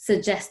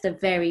suggest a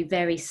very,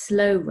 very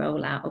slow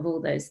rollout of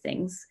all those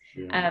things.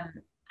 Yeah.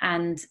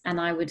 And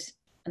I would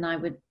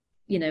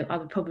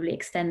probably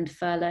extend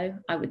furlough.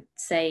 I would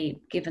say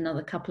give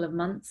another couple of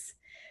months.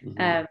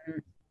 Mm-hmm.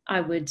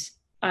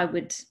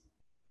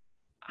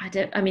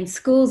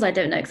 Schools, I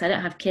don't know, because I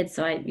don't have kids.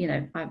 So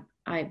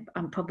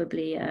I'm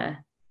probably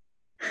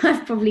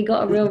I've probably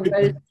got a real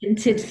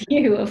rose-tinted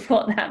view of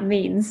what that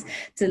means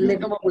to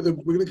live. We're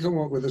going to come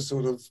up with a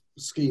sort of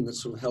scheme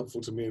that's sort of helpful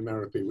to me and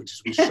Merapi, which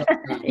is we shut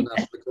down the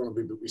national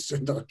economy, but we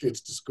send our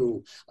kids to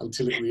school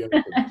until it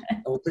reopens.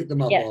 And we'll pick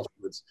them up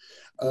afterwards.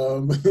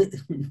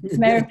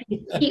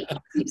 Merapi, keep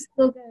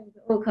school going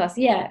at all costs.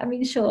 Yeah, I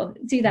mean, sure,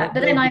 do that.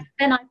 But then I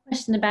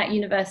question about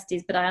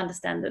universities, but I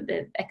understand that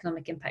the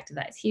economic impact of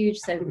that is huge.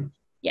 So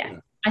yeah.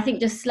 I think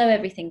just slow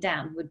everything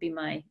down would be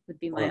my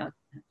argument.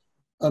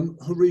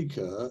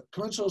 Harika,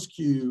 can I just ask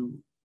you,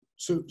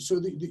 so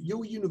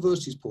your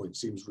university's point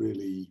seems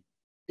really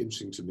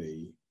interesting to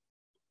me.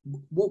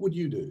 What would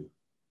you do?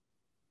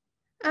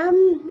 I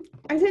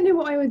don't know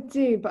what I would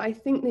do, but I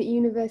think that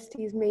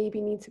universities maybe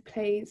need to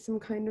play some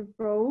kind of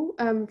role.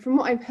 From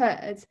what I've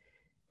heard,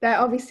 they're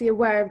obviously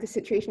aware of the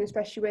situation,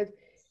 especially with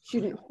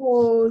student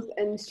halls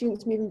and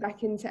students moving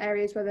back into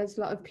areas where there's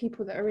a lot of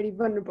people that are really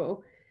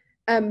vulnerable.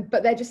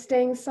 But they're just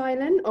staying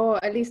silent,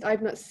 or at least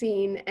I've not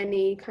seen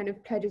any kind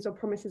of pledges or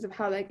promises of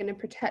how they're going to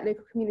protect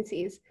local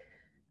communities.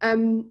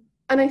 And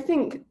I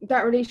think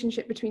that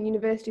relationship between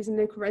universities and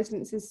local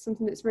residents is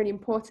something that's really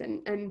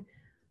important, and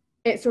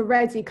it's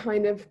already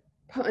kind of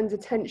put under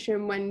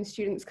tension when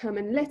students come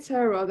and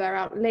litter or they're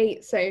out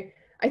late. So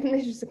I think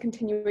there's just a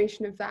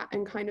continuation of that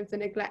and kind of the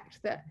neglect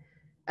that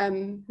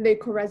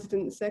local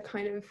residents are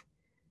kind of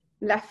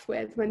left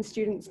with when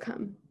students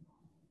come.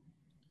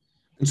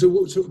 And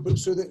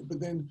but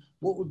then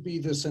what would be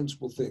the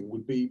sensible thing?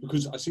 Would be,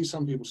 because I see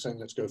some people saying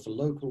let's go for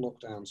local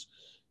lockdowns.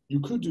 You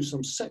could do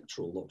some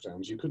sectoral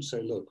lockdowns. You could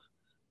say, look,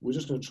 we're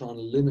just going to try and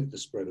limit the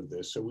spread of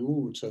this, so we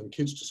will return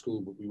kids to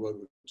school, but we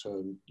won't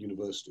return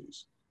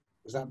universities.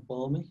 Is that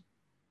balmy?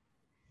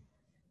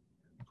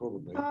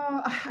 Probably.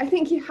 I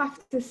think you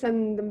have to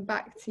send them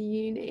back to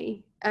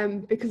uni,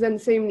 because then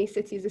so many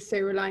cities are so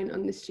reliant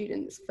on the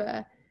students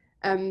for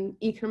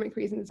economic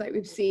reasons, like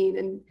we've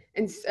seen,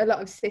 and a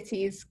lot of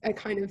cities are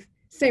kind of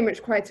so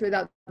much quieter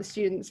without the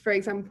students, for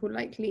example,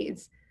 like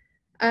Leeds.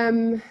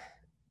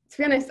 To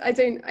be honest, I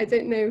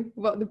don't know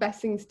what the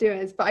best thing to do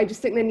is, but I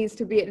just think there needs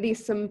to be at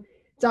least some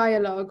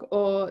dialogue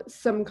or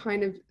some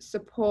kind of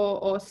support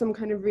or some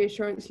kind of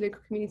reassurance to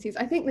local communities.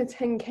 I think the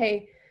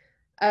 10K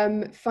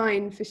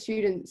fine for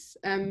students,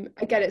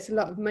 I get it's a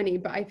lot of money,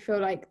 but I feel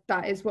like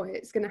that is what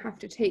it's going to have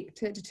to take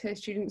to deter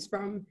students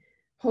from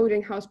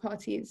holding house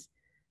parties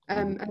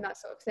and that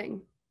sort of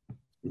thing.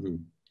 Mm-hmm.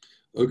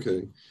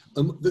 Okay.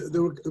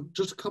 There were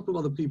just a couple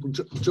of other people.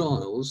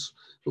 Giles,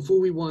 before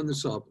we wind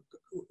this up,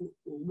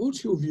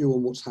 what's your view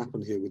on what's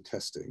happened here with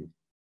testing?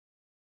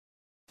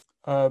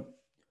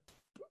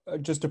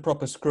 Just a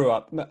proper screw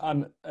up.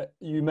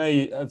 You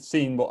may have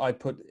seen what I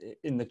put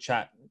in the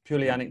chat,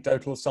 purely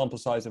anecdotal, sample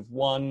size of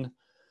 1.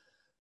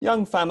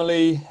 Young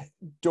family,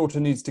 daughter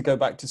needs to go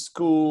back to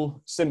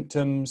school,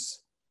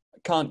 symptoms,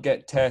 can't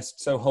get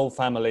tests, so whole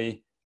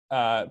family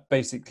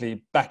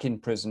basically back in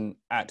prison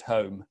at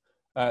home.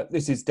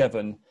 This is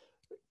Devon.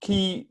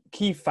 Key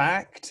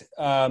fact,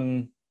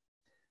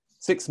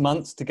 6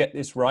 months to get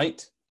this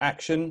right.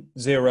 Action,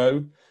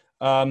 0.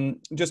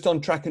 Just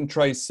on track and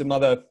trace, some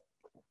other,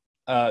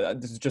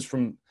 this is just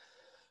from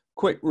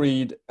quick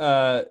read,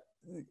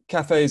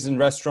 cafes and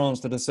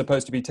restaurants that are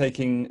supposed to be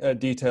taking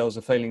details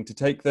are failing to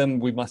take them.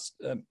 We must,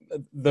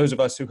 those of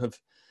us who have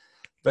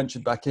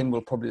ventured back in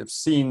will probably have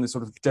seen the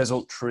sort of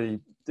desultory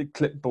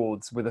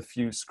clipboards with a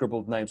few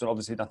scribbled names, and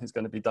obviously nothing's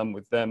going to be done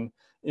with them.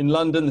 In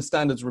London, the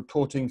Standard's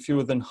reporting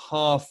fewer than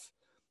half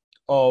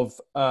of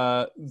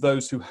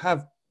those who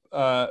have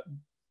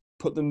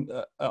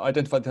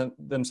identified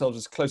themselves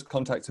as close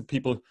contacts of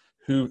people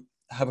who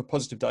have a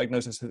positive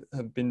diagnosis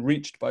have been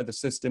reached by the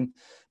system.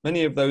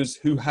 Many of those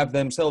who have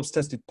themselves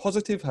tested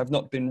positive have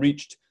not been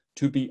reached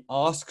to be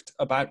asked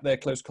about their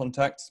close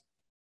contacts.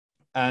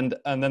 And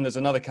then there's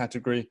another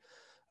category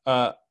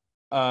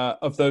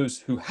of those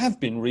who have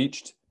been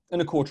reached,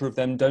 and a quarter of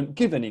them don't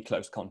give any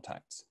close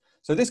contacts.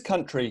 So this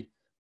country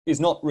is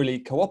not really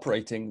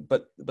cooperating,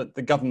 but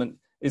the government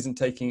isn't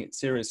taking it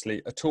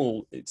seriously at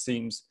all, it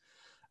seems.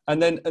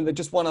 And then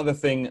just one other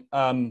thing,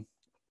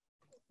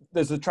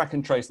 there's the track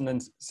and trace, and then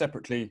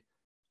separately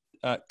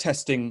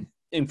testing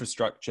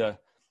infrastructure.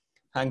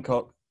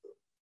 Hancock,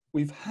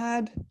 we've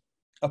had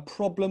a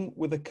problem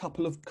with a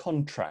couple of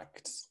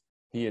contracts,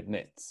 he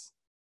admits.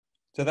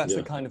 So that's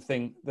the kind of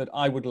thing that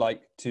I would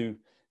like to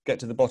get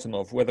to the bottom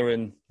of, whether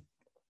in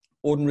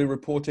ordinary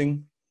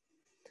reporting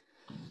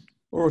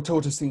or a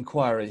Tortoise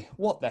inquiry.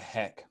 What the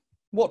heck?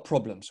 What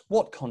problems?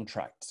 What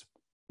contracts?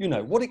 You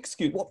know, what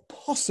excuse? What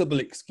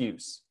possible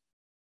excuse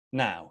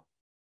now?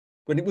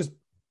 When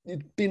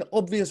it'd been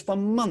obvious for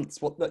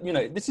months what that, you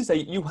know, this is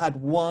you had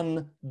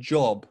one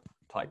job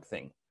type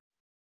thing.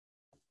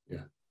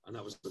 Yeah, and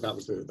that was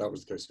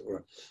the case. All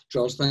right,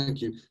 Giles,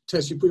 thank you.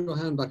 Tess, you put your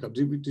hand back up.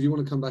 Do you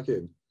want to come back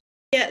in?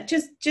 Yeah,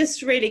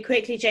 just really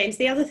quickly, James.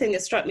 The other thing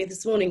that struck me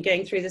this morning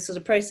going through this sort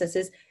of process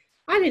is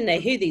I didn't know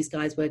who these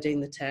guys were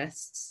doing the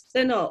tests.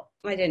 They're not.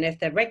 I don't know if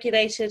they're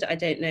regulated. I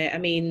don't know. I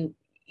mean,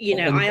 you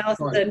know, I asked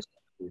them.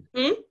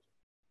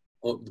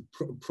 Or the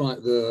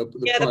private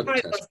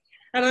private test. ones.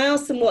 And I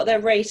asked them what their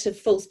rate of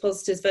false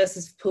positives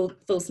versus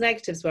false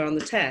negatives were on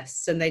the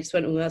tests, and they just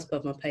went, "Oh, that's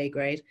above my pay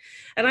grade."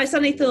 And I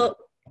suddenly thought,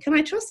 can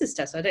I trust this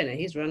test? I don't know.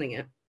 He's running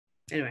it.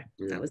 Anyway,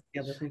 that was the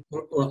other thing.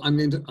 Well, I'm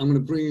going to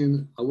bring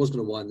in, I was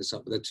going to wind this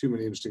up, but there are too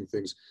many interesting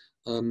things.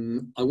 I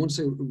want to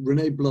say,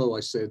 Renee Blow, I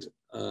said,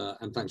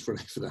 and thanks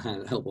Renee for the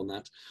help on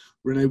that.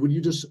 Renee, would you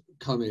just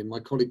come in?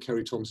 My colleague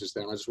Kerry Thomas is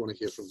there, and I just want to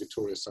hear from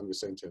Victoria San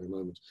Vicente in a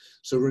moment.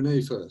 So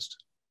Renee first.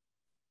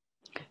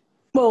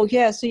 Well,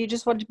 yeah, so you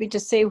just wanted me to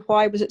say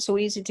why was it so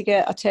easy to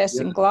get a test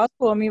in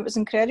Glasgow? I mean, it was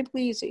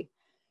incredibly easy.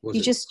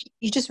 You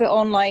just went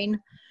online,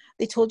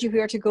 they told you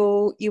where to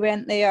go, you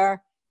went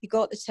there, you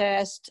got the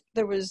test.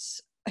 There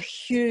was a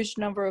huge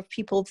number of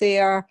people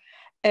there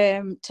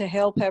to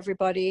help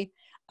everybody.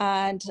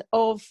 And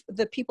of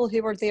the people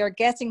who were there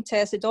getting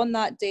tested on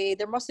that day,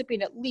 there must have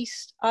been at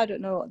least, I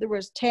don't know, there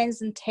was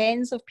tens and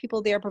tens of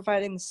people there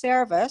providing the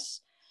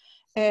service.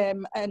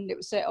 And it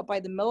was set up by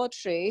the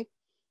military.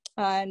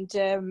 And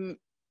the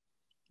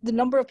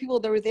number of people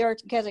that were there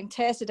getting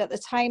tested at the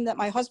time that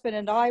my husband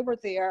and I were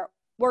there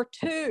were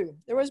 2.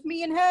 There was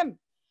me and him.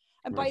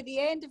 And by the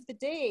end of the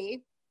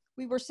day,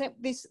 we were sent,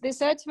 they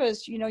said to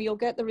us, you know, you'll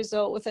get the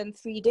result within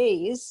 3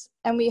 days.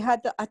 And we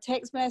had a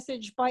text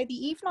message by the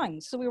evening.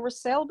 So we were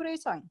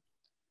celebrating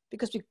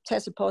because we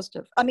tested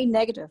positive. I mean,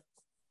 negative.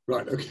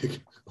 Right, okay.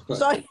 Right.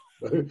 Sorry.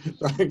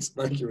 Thanks,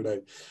 thank you,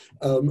 Renee.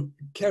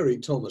 Kerry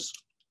Thomas.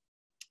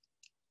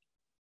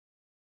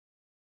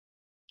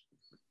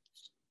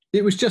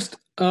 It was just,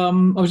 I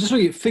was just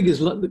looking at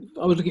figures. I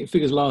was looking at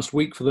figures last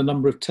week for the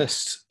number of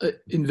tests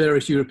in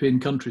various European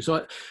countries.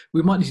 So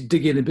we might need to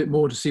dig in a bit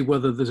more to see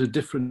whether there's a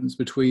difference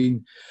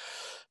between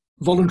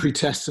voluntary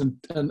tests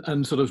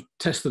and sort of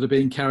tests that are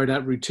being carried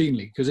out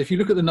routinely. Because if you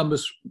look at the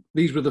numbers,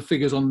 these were the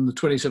figures on the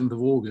 27th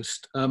of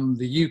August.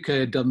 The UK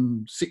had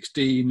done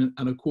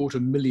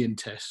 16.25 million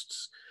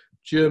tests.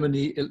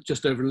 Germany,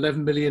 just over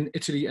 11 million.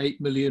 Italy,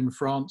 8 million.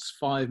 France,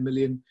 5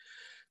 million.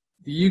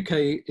 The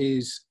UK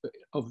is,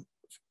 of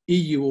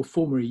EU or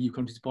former EU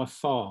countries, by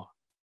far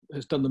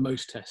has done the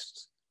most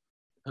tests.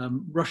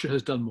 Russia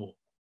has done more,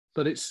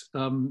 but it's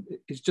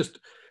just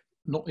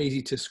not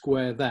easy to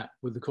square that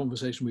with the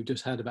conversation we've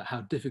just had about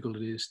how difficult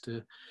it is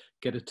to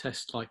get a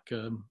test like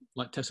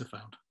Tessa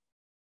found.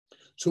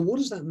 So what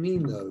does that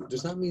mean, though?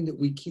 Does that mean that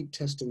we keep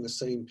testing the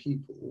same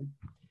people?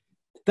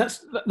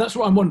 That's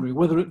what I'm wondering,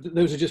 whether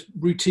those are just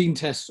routine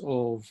tests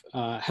of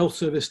health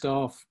service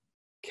staff,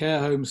 care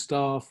home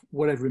staff,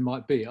 whatever it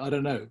might be. I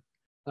don't know.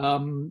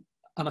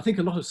 And I think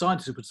a lot of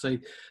scientists would say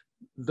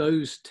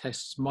those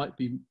tests might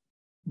be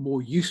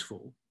more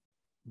useful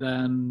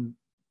than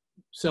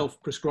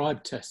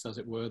self-prescribed tests, as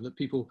it were, that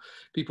people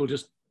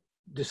just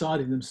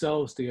deciding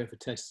themselves to go for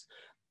tests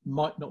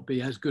might not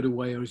be as good a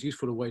way or as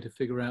useful a way to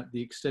figure out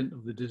the extent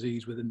of the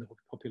disease within the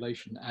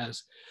population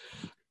as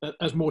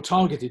more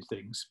targeted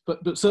things.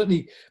 But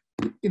certainly,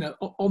 you know,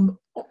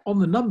 on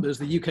the numbers,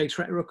 the UK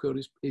track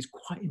record is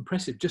quite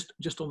impressive,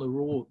 just on the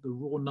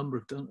raw number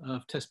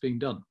of tests being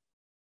done.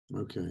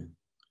 Okay.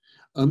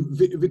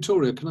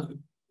 Victoria, can I?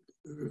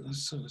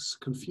 It's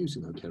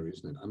confusing though, Kerry,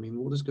 isn't it? I mean,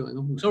 what is going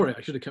on? Sorry,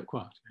 I should have kept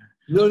quiet.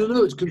 No,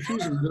 it's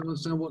confusing. I don't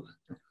understand what.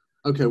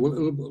 Okay, well,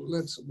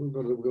 we've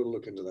got to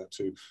look into that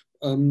too.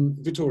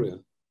 Victoria.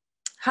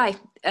 Hi.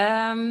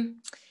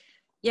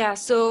 Yeah.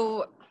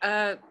 So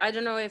I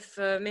don't know if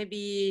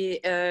maybe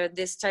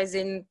this ties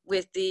in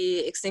with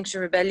the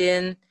Extinction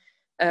Rebellion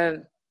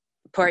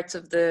part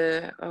of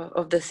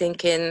the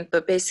thinking,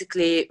 but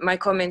basically my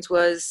comment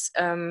was.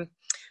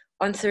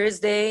 On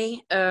Thursday,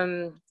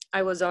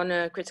 I was on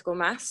a critical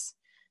mass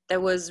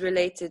that was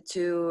related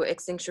to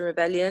Extinction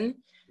Rebellion,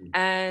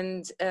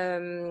 and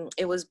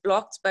it was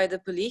blocked by the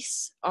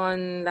police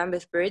on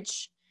Lambeth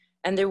Bridge,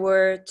 and there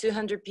were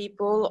 200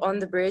 people on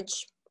the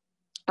bridge.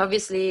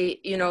 Obviously,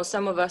 you know,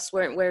 some of us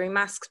weren't wearing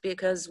masks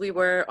because we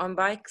were on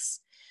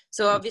bikes,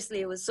 so obviously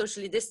it was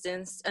socially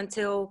distanced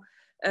until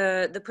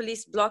the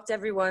police blocked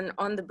everyone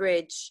on the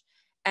bridge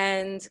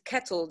and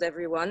kettled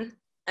everyone.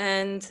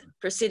 And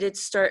proceeded to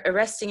start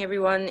arresting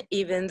everyone,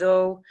 even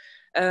though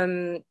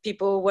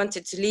people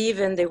wanted to leave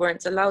and they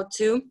weren't allowed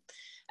to.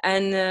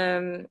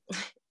 And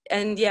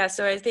yeah,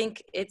 so I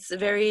think it's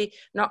very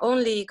not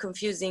only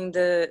confusing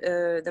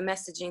the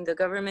messaging the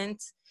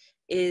government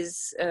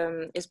is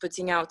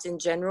putting out in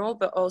general,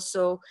 but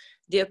also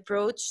the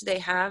approach they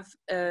have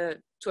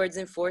towards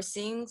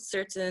enforcing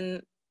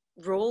certain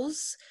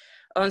rules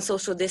on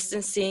social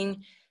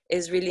distancing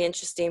is really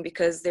interesting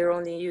because they're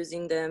only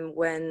using them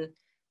when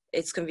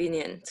it's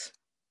convenient.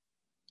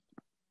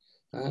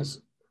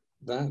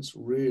 That's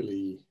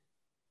really,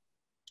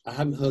 I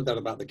hadn't heard that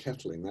about the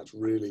kettling. That's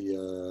really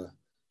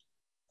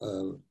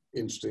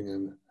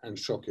interesting and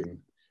shocking.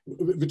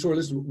 Victoria,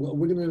 listen,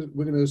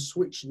 we're gonna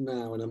switch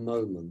now in a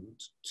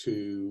moment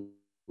to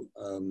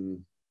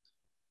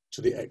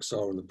the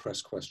XR and the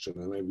press question,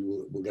 and maybe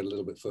we'll get a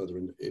little bit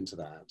further into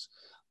that.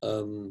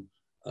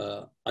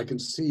 I can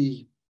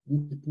see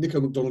Nico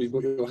McDonald, you've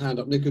got your hand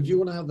up. Nico, do you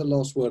want to have the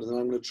last word, and then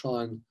I'm going to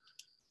try and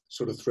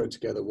sort of thread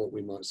together what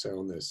we might say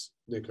on this.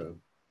 Nico.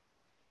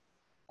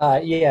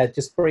 Yeah,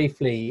 just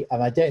briefly,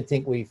 I don't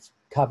think we've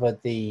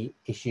covered the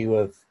issue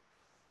of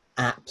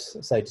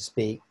apps, so to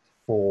speak,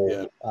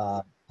 for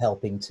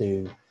helping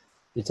to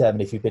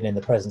determine if you've been in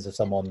the presence of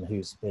someone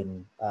who's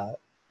been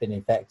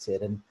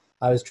infected. And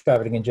I was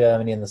traveling in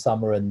Germany in the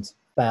summer and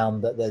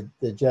found that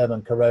the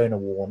German Corona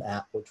Warn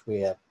app, which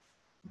we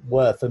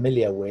were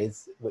familiar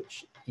with,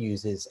 which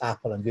uses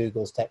Apple and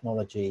Google's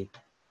technology,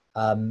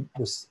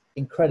 was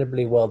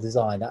incredibly well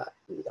designed.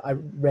 I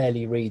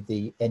rarely read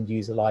the end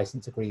user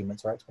license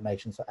agreements or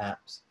explanations for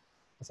apps,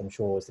 as I'm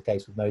sure is the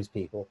case with most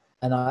people.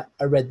 And I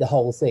read the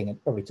whole thing.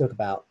 It probably took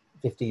about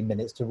 15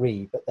 minutes to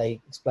read, but they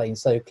explained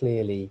so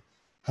clearly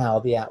how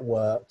the app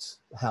worked,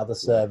 how the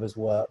servers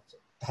worked,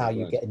 how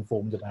you get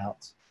informed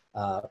about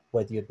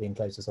whether you'd been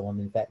close to someone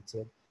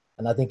infected.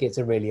 And I think it's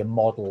really a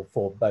model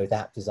for both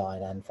app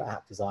design and for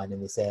app design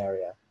in this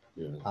area.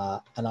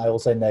 And I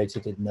also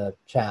noted in the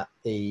chat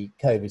the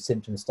COVID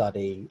symptom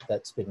study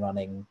that's been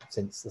running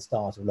since the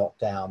start of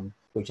lockdown,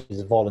 which is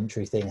a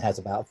voluntary thing, has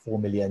about 4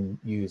 million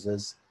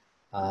users,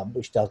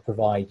 which does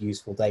provide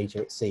useful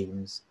data, it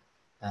seems.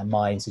 And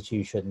my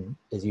institution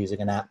is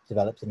using an app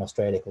developed in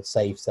Australia called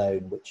Safe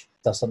Zone, which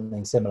does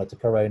something similar to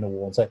Corona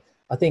Warn. So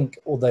I think,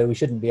 although we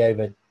shouldn't be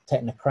over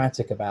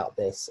technocratic about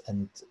this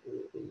and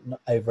not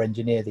over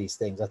engineer these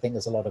things, I think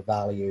there's a lot of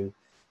value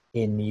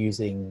in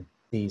using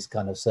these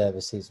kind of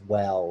services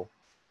well,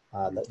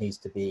 that needs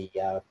to be,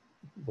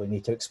 we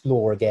need to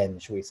explore again,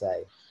 shall we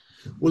say.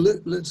 Well,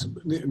 let's,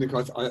 Nick,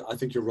 I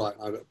think you're right.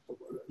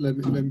 Let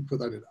me put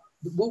that in.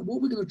 What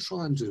we're going to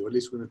try and do, at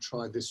least we're going to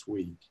try this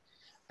week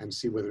and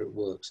see whether it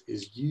works,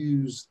 is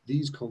use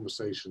these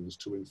conversations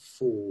to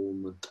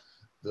inform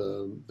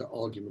the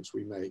arguments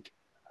we make.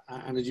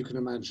 And as you can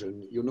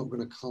imagine, you're not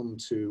going to come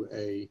to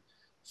a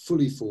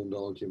fully formed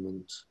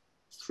argument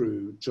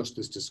through just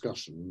this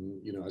discussion.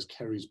 You know, as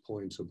Kerry's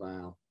point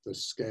about the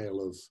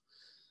scale of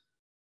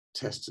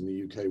tests in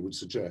the UK would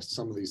suggest,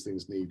 some of these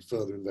things need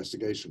further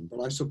investigation.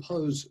 But I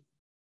suppose,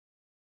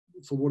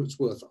 for what it's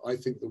worth, I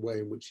think the way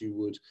in which you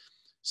would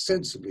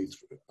sensibly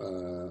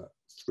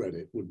thread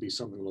it would be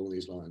something along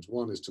these lines.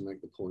 One is to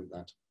make the point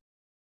that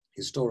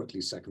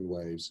historically second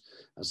waves,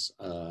 as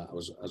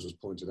was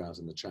pointed out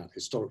in the chat,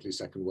 historically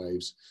second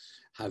waves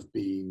have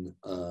been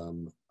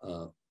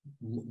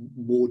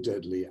more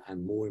deadly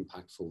and more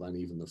impactful than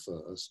even the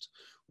first.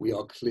 We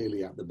are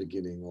clearly at the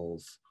beginning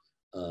of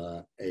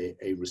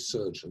a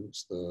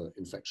resurgence. The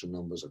infection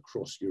numbers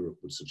across Europe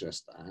would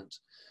suggest that.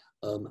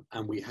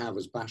 And we have,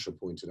 as Basha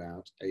pointed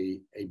out, a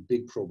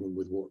big problem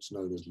with what's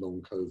known as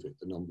long COVID,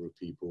 the number of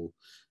people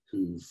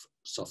who've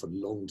suffered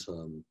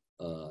long-term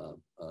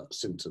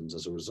symptoms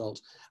as a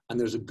result. And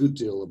there's a good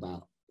deal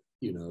about,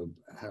 you know,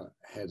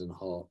 head and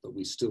heart that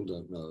we still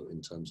don't know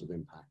in terms of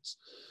impacts.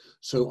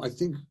 So I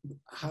think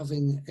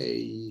having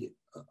a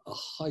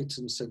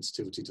heightened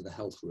sensitivity to the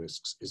health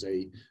risks is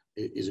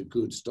a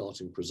good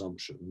starting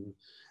presumption.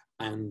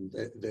 And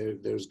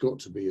there's got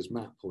to be, as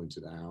Matt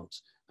pointed out,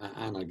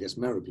 and I guess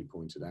Merriby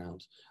pointed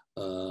out,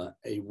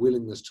 a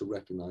willingness to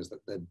recognize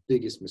that the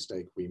biggest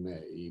mistake we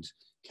made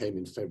came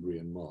in February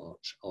and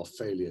March, our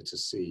failure to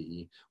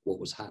see what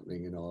was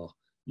happening in our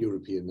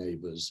European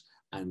neighbors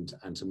and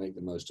to make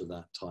the most of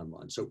that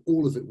timeline. So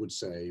all of it would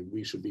say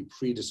we should be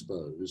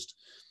predisposed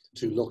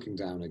to locking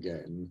down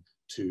again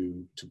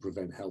to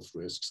prevent health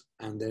risks.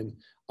 And then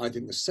I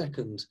think the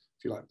second,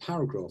 if you like,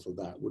 paragraph of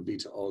that would be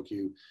to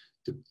argue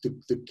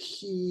the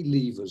key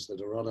levers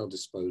that are at our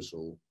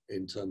disposal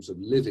in terms of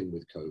living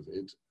with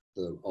COVID,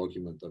 the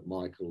argument that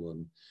Michael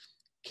and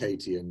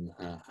Katie and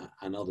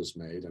others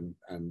made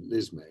and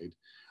Liz made,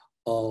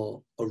 are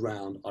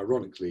around,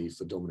 ironically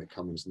for Dominic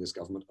Cummings and this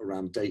government,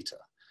 around data.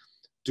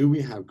 Do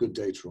we have good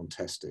data on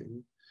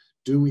testing?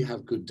 Do we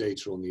have good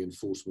data on the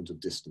enforcement of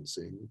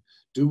distancing?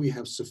 Do we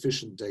have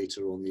sufficient data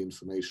on the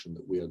information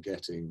that we are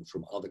getting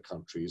from other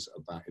countries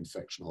about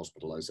infection,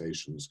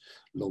 hospitalizations,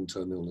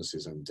 long-term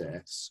illnesses and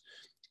deaths?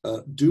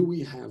 Do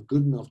we have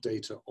good enough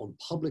data on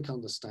public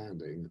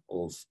understanding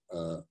of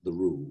the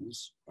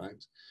rules,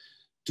 right?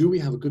 Do we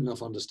have a good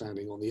enough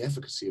understanding on the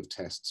efficacy of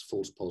tests,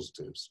 false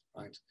positives,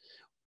 right?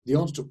 The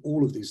answer to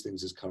all of these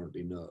things is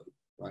currently no,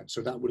 right?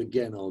 So that would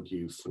again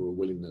argue for a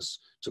willingness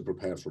to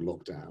prepare for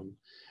lockdown.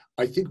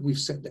 I think we've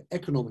set the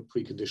economic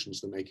preconditions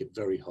that make it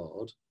very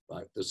hard,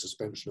 right? The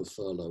suspension of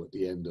furlough at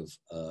the end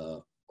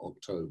of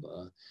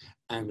October,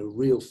 and a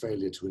real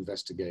failure to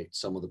investigate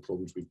some of the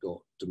problems we've got,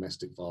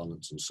 domestic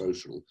violence and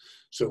social.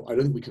 So I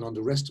don't think we can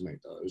underestimate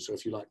those. So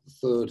if you like, the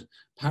third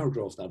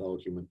paragraph of that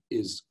argument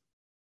is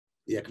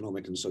the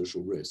economic and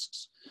social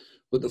risks.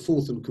 But the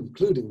fourth and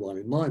concluding one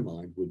in my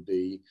mind would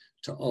be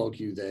to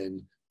argue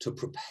then to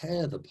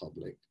prepare the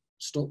public,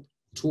 stop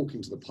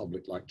talking to the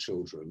public like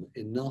children,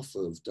 enough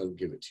of don't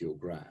give it to your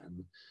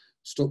gran,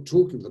 stop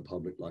talking to the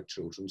public like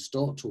children,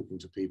 start talking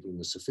to people in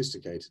a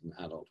sophisticated and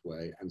adult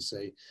way and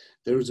say,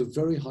 there is a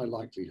very high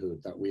likelihood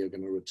that we are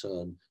going to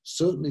return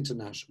certainly to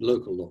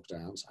local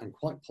lockdowns and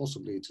quite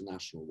possibly to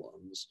national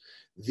ones.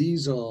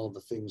 These are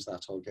the things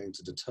that are going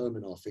to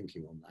determine our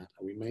thinking on that,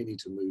 and we may need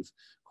to move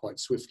quite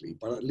swiftly,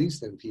 but at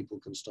least then people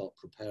can start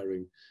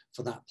preparing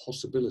for that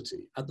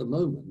possibility. At the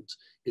moment,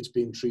 it's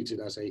being treated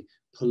as a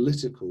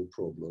political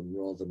problem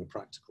rather than a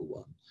practical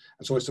one.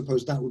 And so I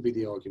suppose that would be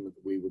the argument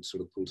that we would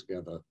sort of pull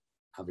together,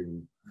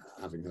 having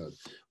heard.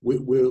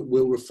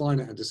 We'll refine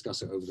it and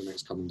discuss it over the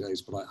next coming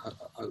days, but I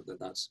hope that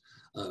that's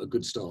a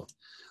good start.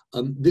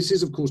 This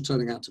is, of course,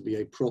 turning out to be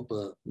a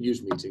proper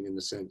news meeting in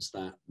the sense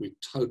that we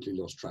totally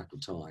lost track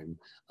of time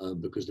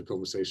because the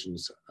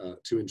conversation's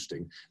too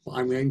interesting. But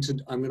I'm going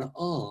to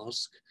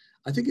ask,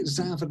 I think it's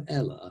Zav and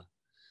Ella.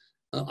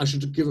 I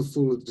should give a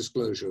full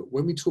disclosure.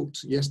 When we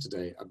talked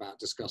yesterday about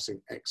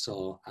discussing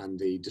XR and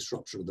the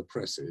disruption of the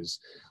presses,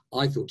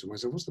 I thought to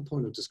myself, what's the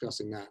point of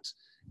discussing that?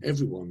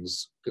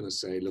 Everyone's going to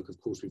say, look, of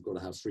course, we've got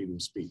to have freedom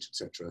of speech,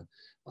 etc.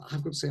 But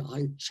I've got to say,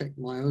 I checked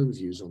my own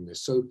views on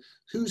this. So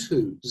who's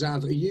who?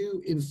 Zav, are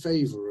you in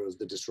favour of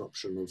the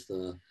disruption of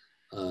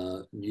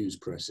the news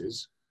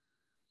presses?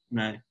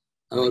 No.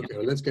 Oh, okay,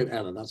 well, let's get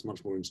Ella. That's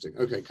much more interesting.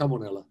 Okay, come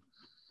on, Ella.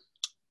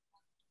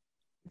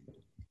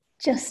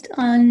 Just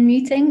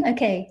unmuting.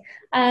 Okay.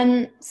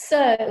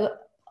 So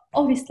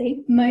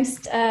obviously,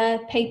 most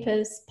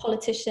papers,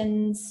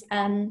 politicians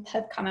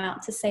have come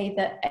out to say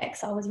that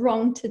XR was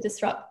wrong to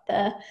disrupt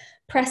the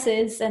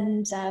presses,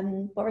 and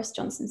Boris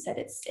Johnson said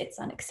it's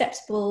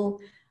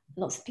unacceptable.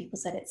 Lots of people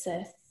said it's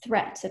a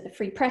threat to the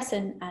free press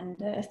and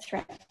a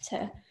threat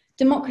to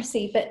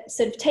democracy. But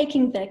sort of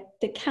taking the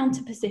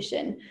counter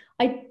position,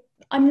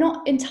 I'm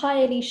not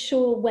entirely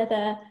sure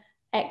whether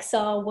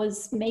XR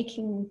was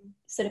making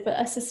sort of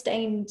a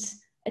sustained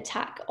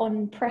attack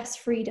on press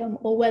freedom,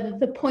 or whether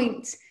the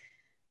point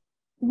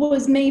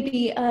was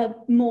maybe a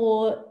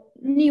more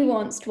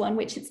nuanced one,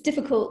 which it's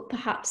difficult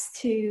perhaps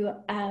to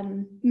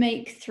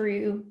make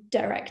through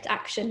direct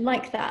action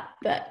like that.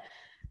 But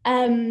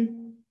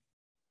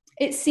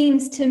it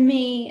seems to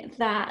me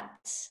that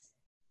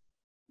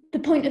the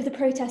point of the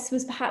protest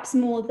was perhaps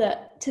more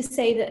that to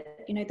say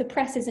that, you know, the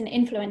press is an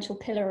influential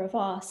pillar of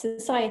our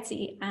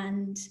society,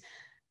 and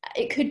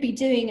it could be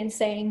doing and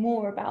saying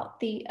more about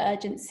the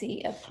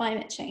urgency of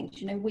climate change.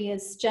 You know, we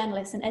as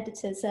journalists and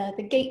editors are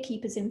the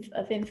gatekeepers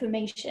of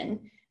information,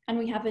 and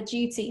we have a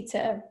duty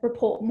to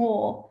report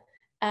more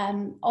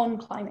on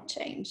climate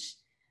change.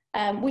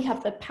 We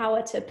have the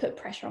power to put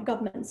pressure on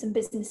governments and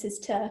businesses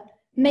to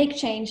make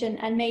change,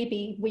 and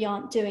maybe we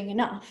aren't doing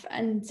enough.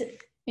 And,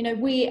 you know,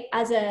 we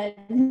as a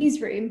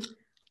newsroom,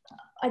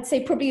 I'd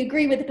say probably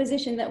agree with the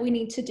position that we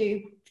need to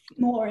do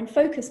more and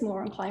focus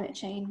more on climate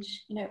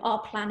change. You know, our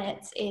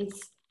planet is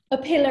a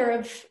pillar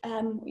of,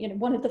 you know,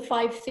 one of the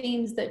 5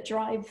 themes that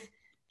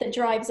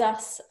drives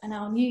us and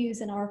our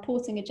news and our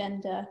reporting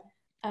agenda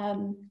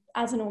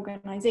as an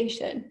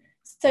organisation.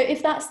 So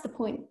if that's the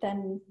point,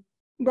 then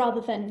rather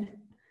than,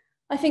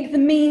 I think the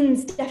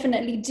means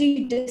definitely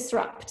do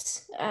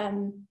disrupt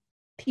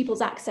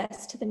people's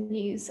access to the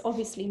news,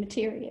 obviously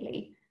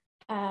materially.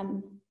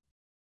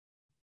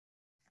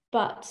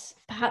 But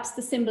perhaps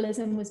the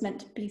symbolism was meant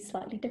to be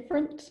slightly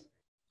different.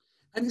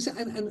 And just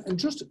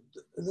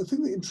the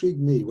thing that intrigued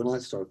me when I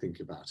started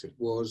thinking about it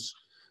was,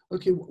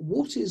 okay,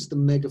 what is the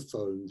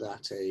megaphone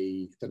that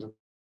an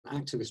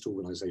activist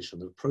organisation,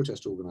 that a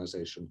protest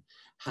organisation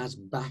has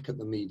back at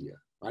the media,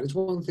 right? It's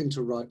one thing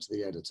to write to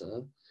the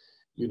editor,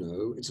 you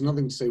know, it's another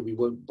thing to say we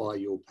won't buy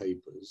your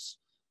papers.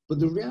 But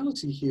the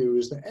reality here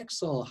is that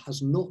XR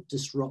has not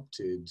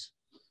disrupted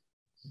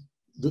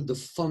the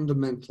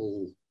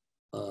fundamental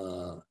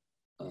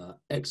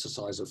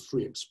exercise of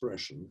free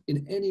expression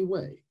in any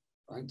way,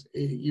 right?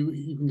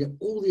 You can get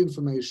all the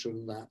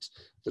information that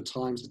the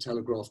Times, the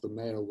Telegraph, the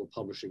Mail were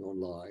publishing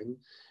online.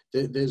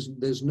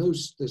 There's no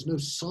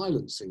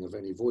silencing of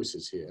any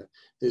voices here.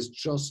 There's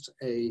just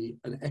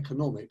an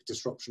economic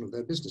disruption of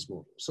their business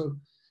model. So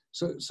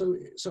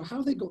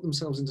how they got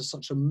themselves into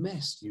such a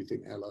mess, do you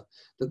think, Ella,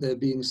 that they're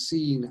being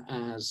seen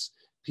as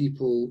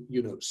people,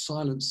 you know,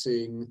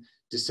 silencing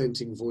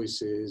dissenting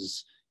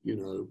voices, you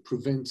know,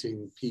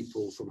 preventing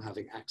people from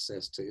having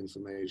access to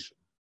information?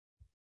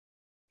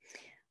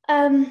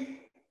 I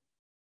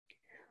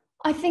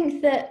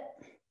think that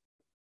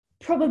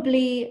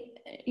probably,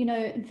 you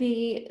know,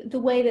 the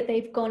way that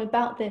they've gone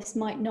about this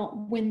might not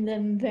win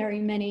them very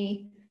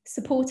many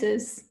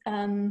supporters,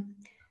 and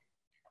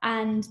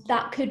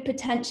that could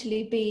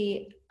potentially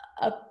be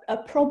a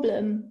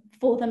problem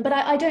for them. But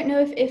I don't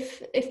know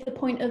if the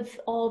point of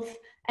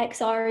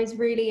XR is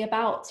really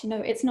about, you know,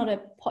 it's not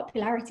a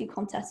popularity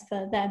contest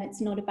for them.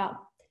 It's not about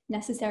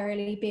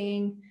necessarily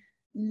being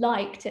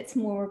liked. It's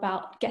more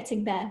about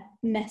getting their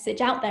message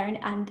out there.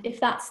 And if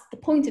that's the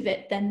point of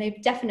it, then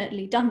they've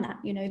definitely done that.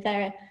 You know,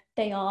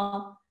 they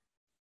are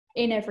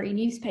in every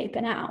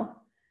newspaper now.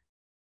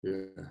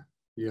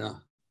 Yeah.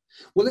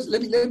 Well,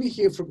 let me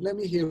hear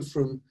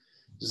from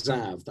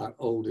Zav, that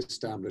old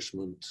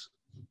establishment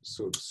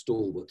sort of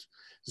stalwart.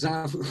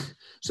 Zav,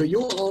 so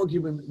your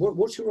argument,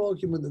 what's your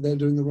argument that they're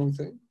doing the wrong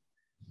thing?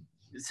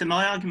 So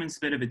my argument's a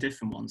bit of a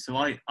different one. So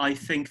I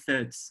think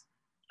that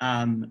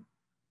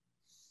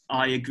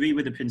I agree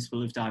with the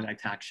principle of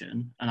direct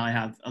action, and I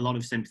have a lot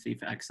of sympathy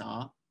for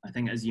XR. I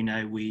think, as you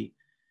know, we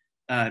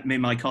me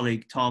and my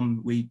colleague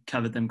Tom, we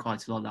covered them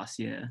quite a lot last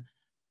year.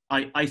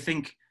 I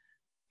think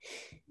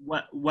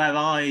where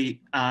I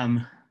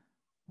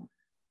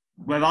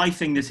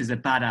think this is a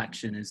bad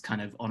action is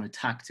kind of on a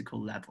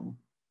tactical level.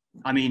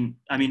 I mean,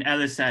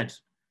 Ella said,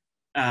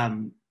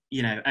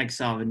 you know,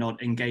 XR are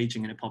not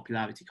engaging in a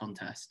popularity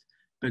contest,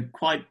 but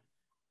quite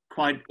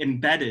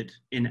embedded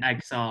in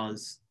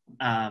XR's,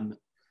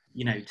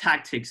 you know,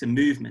 tactics and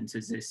movements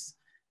is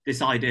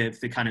this idea of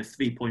the kind of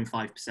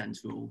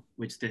 3.5% rule,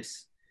 which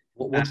this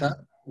what's that?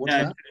 What's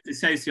that? The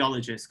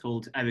sociologist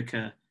called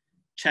Erica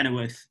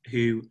Chenoweth,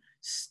 who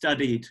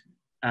studied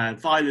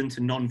violent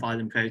and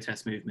non-violent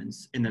protest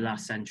movements in the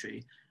last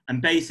century.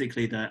 And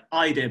basically the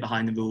idea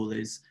behind the rule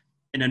is,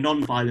 in a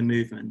non-violent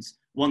movement,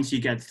 once you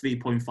get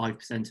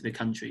 3.5% of the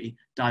country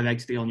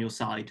directly on your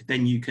side,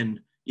 then you can,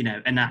 you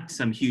know, enact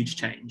some huge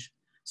change.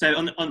 So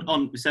on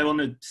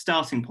the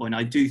starting point,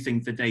 I do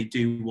think that they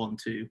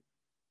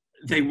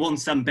want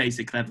some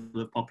basic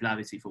level of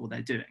popularity for what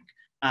they're doing.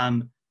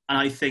 And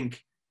I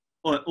think,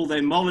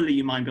 although morally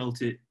you might be able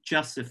to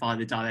justify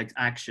the direct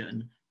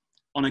action,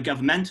 on a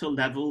governmental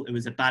level, it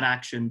was a bad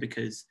action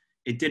because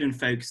it didn't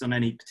focus on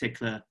any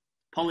particular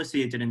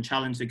policy. It didn't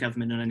challenge the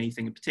government on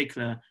anything in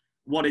particular.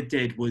 What it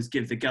did was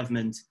give the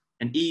government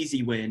an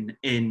easy win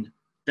in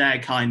their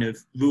kind of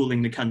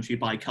ruling the country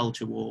by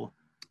culture war,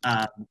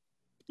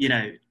 you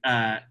know,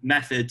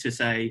 method to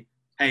say,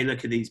 hey,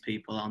 look at these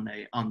people, aren't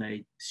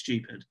they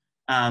stupid?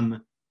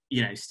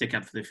 You know, stick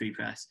up for the free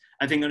press.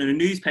 I think on a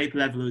newspaper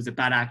level, it was a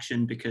bad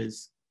action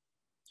because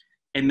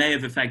it may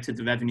have affected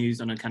the revenues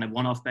on a kind of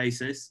one-off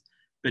basis,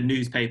 but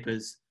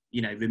newspapers,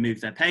 you know, removed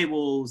their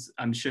paywalls.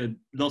 I'm sure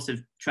lots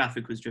of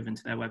traffic was driven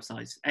to their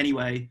websites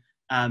anyway.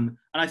 And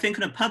I think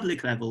on a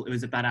public level, it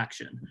was a bad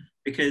action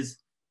because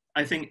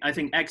I think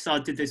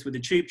XR did this with the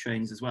tube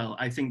trains as well.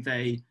 I think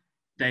they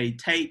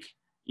take,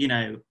 you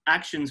know,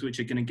 actions which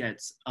are going to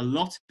get a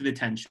lot of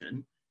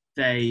attention.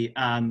 They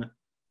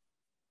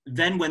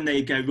then when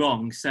they go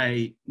wrong,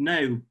 say,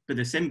 no, but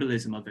the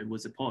symbolism of it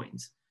was a point.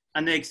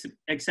 And they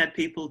expect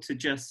people to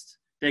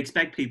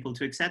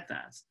accept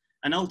that.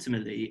 And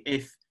ultimately,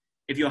 if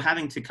you're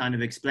having to kind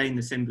of explain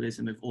the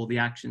symbolism of all the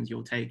actions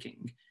you're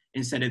taking,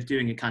 instead of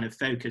doing a kind of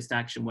focused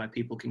action where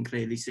people can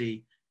clearly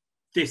see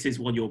this is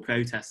what you're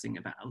protesting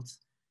about,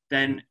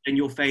 then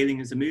you're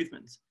failing as a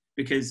movement.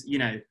 Because, you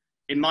know,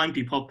 it might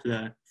be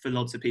popular for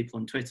lots of people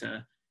on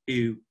Twitter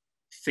who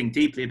think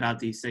deeply about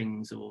these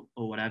things or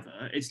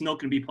whatever. It's not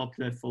going to be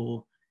popular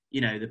for,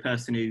 you know, the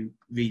person who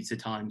reads the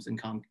Times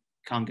and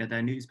can't get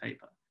their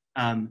newspaper.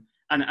 And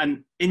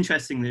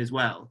interestingly as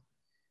well,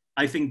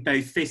 I think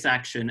both this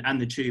action and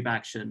the tube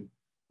action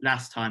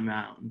last time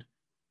round,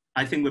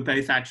 I think were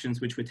both actions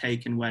which were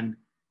taken when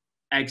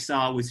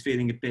XR was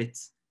feeling a bit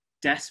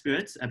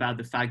desperate about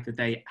the fact that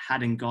they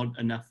hadn't got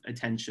enough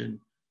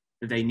attention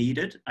that they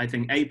needed. I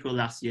think April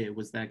last year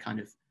was their kind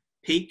of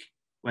peak,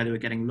 where they were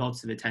getting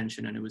lots of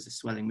attention and it was a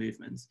swelling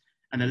movement.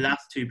 And the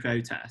last two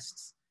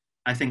protests,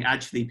 I think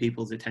actually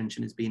people's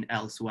attention has been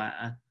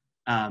elsewhere.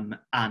 And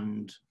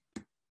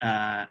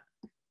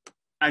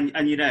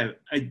you know,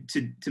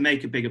 to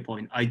make a bigger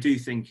point, I do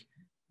think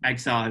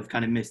XR have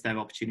kind of missed their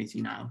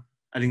opportunity now.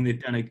 I think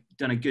they've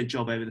done a good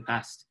job over the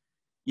past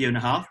year and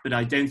a half, but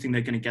I don't think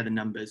they're going to get the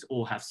numbers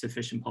or have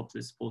sufficient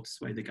popular support to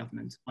sway the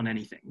government on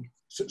anything.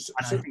 So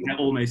I think they're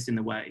almost in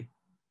the way.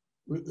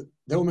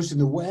 They're almost in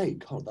the way.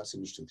 God, that's an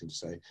interesting thing to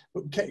say.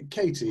 But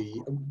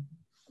Katie,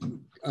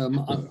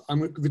 Victoria, I'm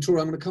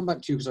going to come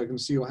back to you because I can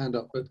see your hand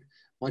up. But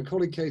my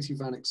colleague Katie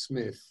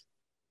Vanek-Smith,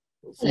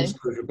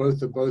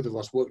 both of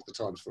us worked at the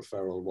Times for a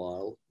fair old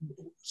while.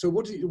 So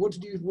what do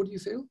you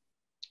feel?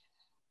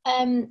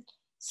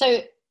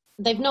 So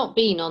they've not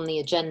been on the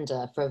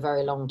agenda for a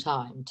very long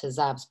time, to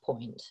Zav's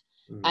point.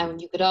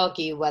 And you could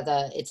argue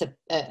whether it's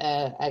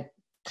a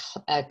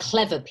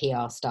clever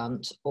PR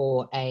stunt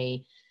or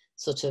a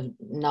sort of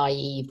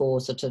naive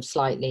or sort of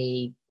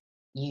slightly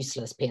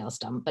useless PR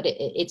stunt, but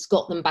it's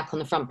got them back on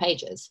the front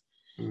pages.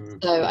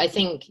 So I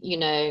think, you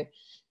know,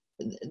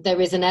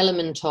 there is an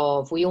element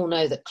of, we all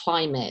know that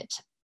climate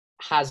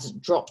has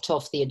dropped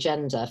off the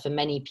agenda for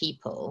many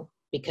people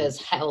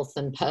because health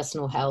and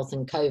personal health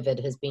and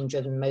COVID has been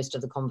driven most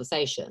of the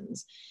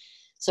conversations.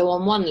 So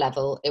on one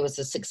level, it was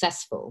a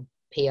successful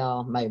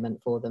PR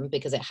moment for them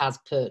because it has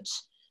put,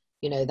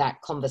 you know, that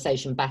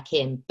conversation back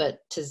in. But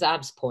to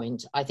Zab's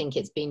point, I think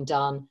it's been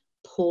done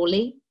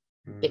poorly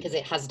because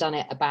it has done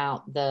it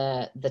about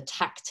the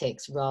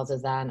tactics rather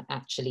than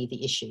actually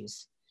the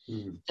issues.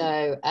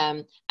 So,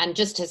 and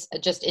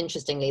just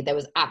interestingly, there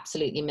was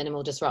absolutely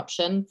minimal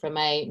disruption from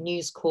a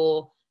News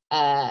Corps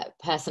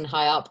person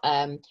high up.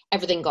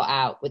 Everything got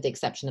out with the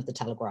exception of the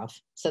Telegraph.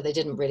 So they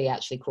didn't really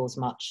actually cause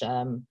much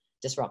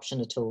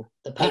disruption at all.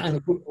 The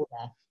papers were all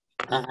there.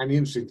 And the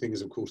interesting thing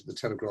is, of course, the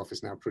Telegraph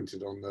is now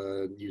printed on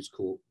the News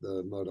Corp,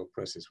 the Murdoch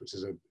presses, which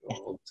is of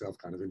itself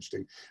kind of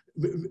interesting.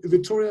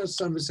 Victoria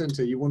San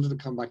Vicente, you wanted to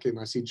come back in.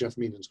 I see Jeff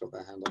Meenan's got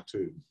their hand up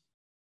too.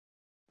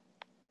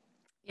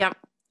 Yeah.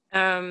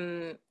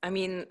 I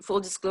mean,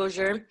 full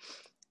disclosure,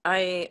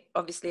 I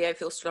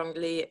feel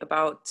strongly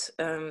about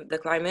the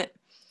climate.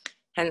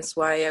 hence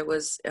why I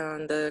was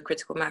on the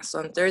critical mass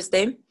on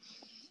Thursday.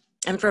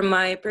 And from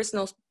my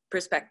personal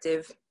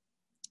perspective,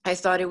 I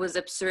thought it was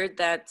absurd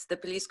that the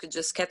police could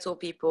just kettle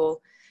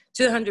people,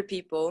 200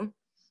 people,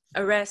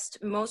 arrest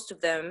most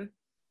of them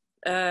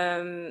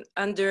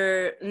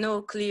under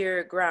no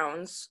clear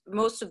grounds.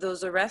 Most of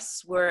those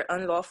arrests were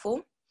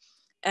unlawful.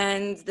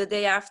 And the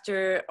day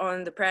after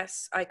on the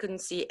press, I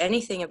couldn't see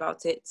anything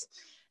about it.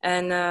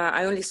 And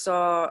I only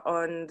saw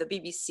on the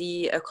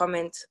BBC a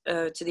comment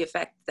to the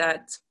effect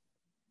that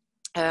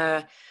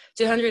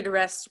 200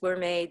 arrests were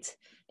made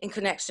in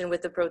connection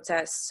with the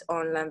protests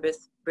on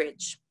Lambeth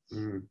Bridge.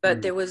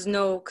 But there was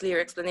no clear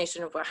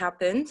explanation of what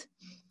happened.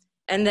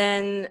 And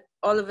then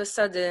all of a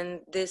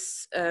sudden,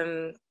 this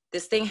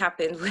thing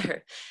happened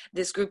where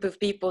this group of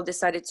people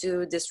decided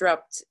to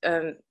disrupt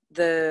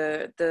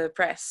the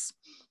press.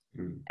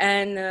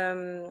 And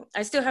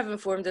I still haven't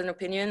formed an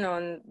opinion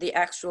on the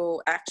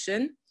actual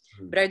action,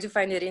 but I do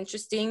find it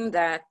interesting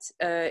that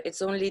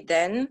it's only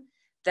then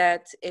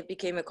that it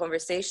became a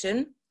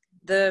conversation.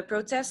 The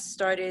protest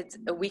started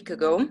a week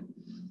ago.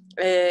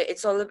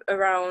 It's all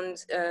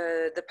around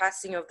the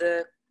passing of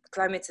the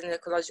Climate and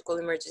Ecological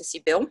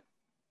Emergency Bill.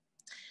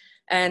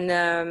 And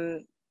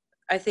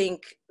I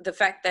think the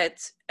fact that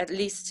at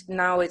least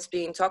now it's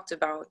being talked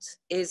about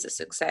is a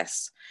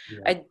success. Yeah.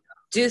 I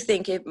do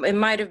think it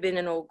might have been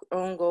an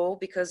own goal,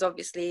 because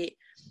obviously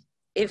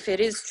if it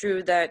is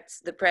true that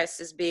the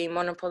press is being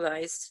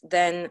monopolized,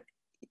 then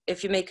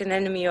if you make an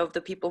enemy of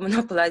the people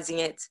monopolizing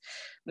it,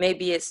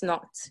 maybe it's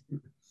not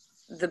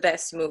the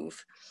best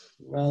move.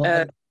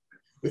 Well,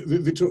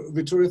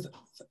 Victoria,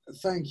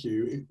 thank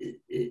you.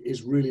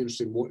 It's really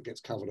interesting what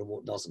gets covered and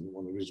what doesn't.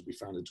 One of the reasons we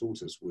founded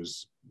Tortoise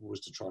was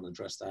to try and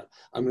address that.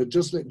 I'm going to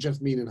just let Jeff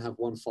Meenan have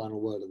one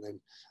final word and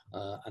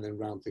then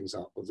round things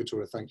up. But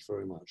Victoria, thank you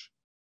very much.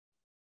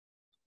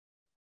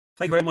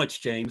 Thank you very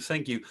much, James.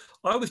 Thank you.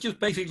 I was just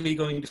basically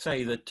going to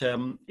say that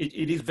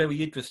it is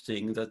very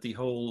interesting that the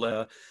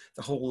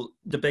whole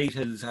debate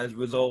has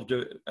resolved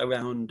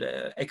around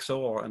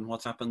XR and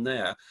what's happened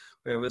there.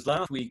 Whereas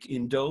last week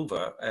in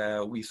Dover,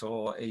 we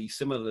saw a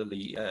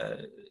similarly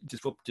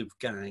disruptive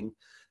gang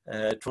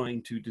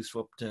trying to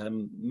disrupt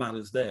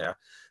matters there.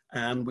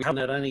 And we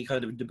haven't had any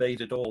kind of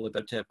debate at all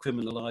about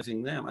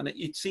criminalising them. And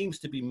it seems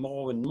to be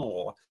more and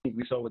more, I think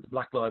we saw with the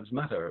Black Lives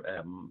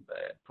Matter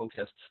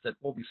protests, that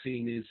what we've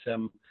seen is,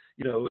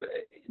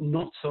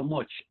 not so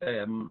much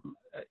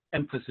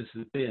emphasis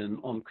has been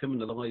on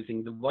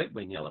criminalising the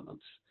right-wing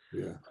elements.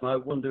 Yeah. And I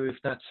wonder if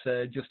that's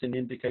just an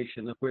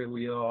indication of where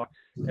we are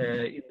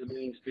in the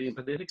mainstream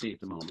politically at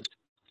the moment.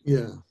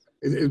 Yeah.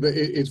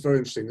 It's very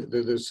interesting.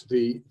 There's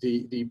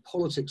the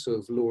politics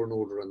of law and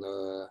order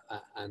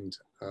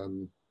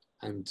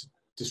and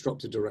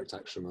disruptive direct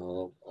action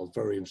are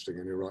very interesting,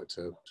 and you're right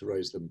to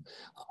raise them.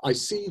 I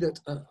see that,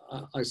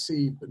 I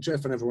see,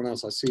 Jeff and everyone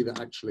else, I see that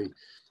actually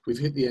we've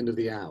hit the end of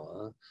the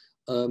hour.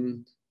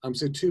 I'm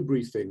saying two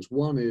brief things.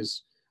 One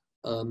is,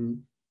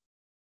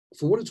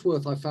 for what it's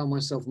worth, I found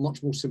myself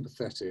much more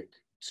sympathetic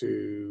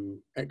to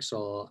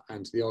XR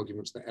and the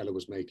arguments that Ella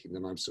was making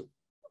than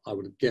I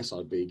would guess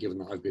I'd be, given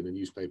that I've been a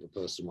newspaper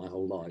person my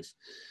whole life.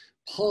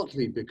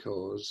 Partly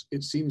because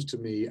it seems to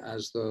me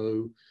as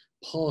though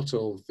part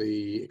of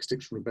the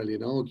Extinction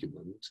Rebellion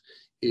argument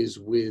is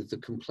with the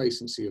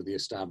complacency of the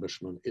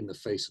establishment in the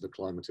face of the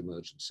climate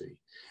emergency.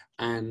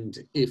 And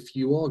if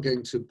you are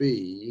going to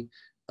be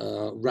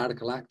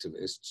radical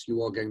activists,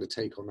 you are going to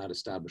take on that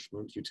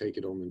establishment. You take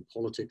it on in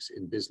politics,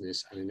 in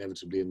business, and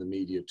inevitably in the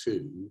media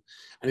too.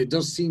 And it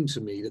does seem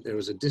to me that there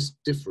is a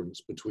difference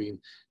between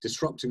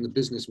disrupting the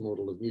business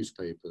model of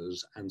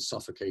newspapers and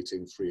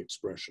suffocating free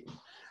expression.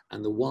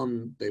 And the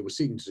one they were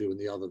seeking to do and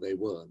the other they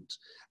weren't.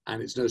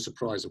 And it's no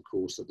surprise, of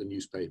course, that the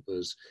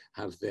newspapers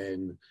have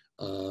then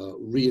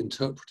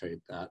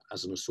reinterpreted that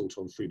as an assault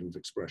on freedom of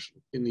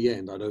expression. In the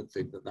end, I don't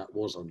think that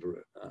was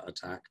under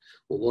attack.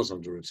 What was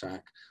under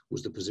attack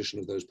was the position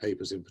of those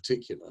papers in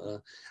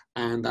particular,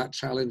 and that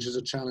challenge is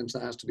a challenge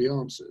that has to be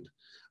answered.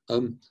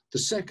 The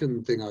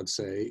second thing I'd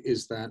say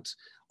is that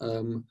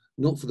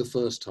not for the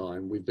first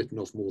time, we've bitten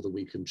off more than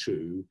we can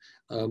chew.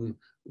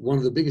 One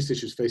of the biggest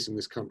issues facing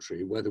this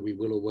country, whether we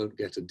will or won't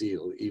get a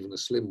deal, even a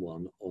slim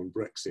one, on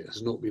Brexit,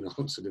 has not been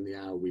answered in the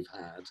hour we've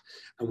had.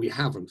 And we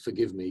haven't,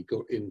 forgive me,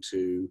 got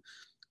into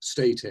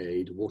state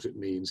aid, what it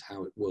means,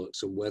 how it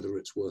works, and whether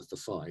it's worth the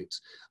fight.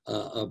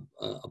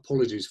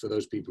 Apologies for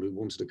those people who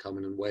wanted to come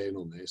in and weigh in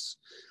on this.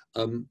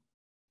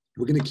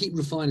 We're going to keep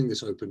refining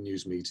this open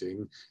news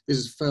meeting. This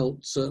has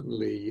felt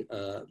certainly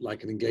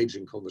like an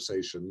engaging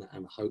conversation,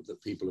 and hope that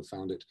people have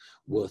found it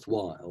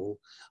worthwhile.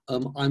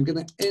 I'm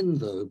going to end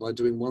though by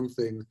doing one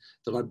thing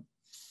that I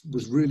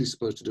was really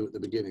supposed to do at the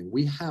beginning.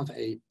 We have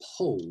a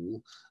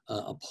poll,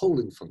 a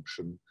polling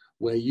function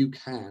where you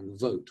can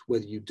vote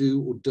whether you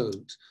do or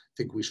don't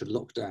think we should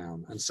lock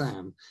down. And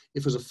Sam,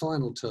 if as a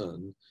final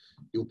turn,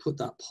 you'll put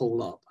that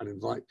poll up and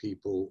invite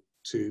people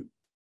to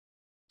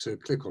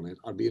click on it,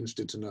 I'd be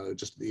interested to know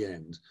just at the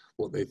end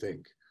what they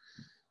think.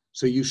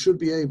 So you should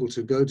be able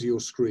to go to your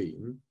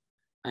screen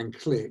and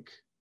click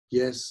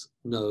yes,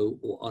 no,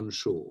 or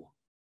unsure.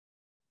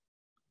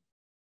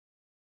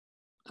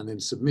 and then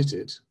submit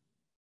it.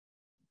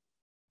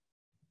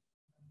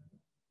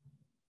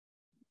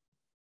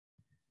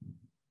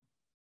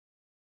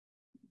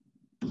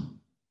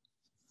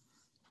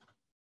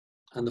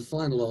 And the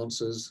final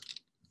answers.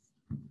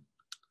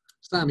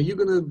 Sam, are you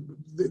going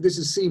to, this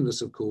is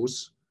seamless, of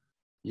course.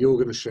 You're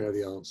going to share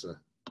the answer.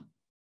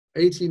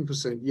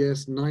 18%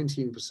 yes,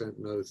 19%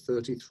 no,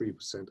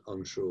 33%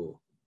 unsure.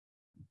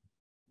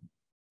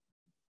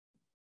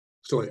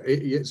 Sorry,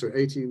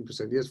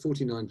 18% yes,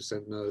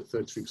 49% no,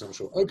 33%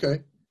 unsure.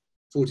 Okay,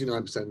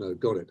 49% no,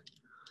 got it.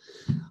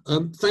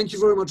 Thank you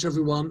very much,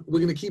 everyone. We're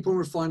going to keep on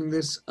refining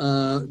this.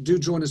 Do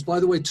join us. By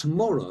the way,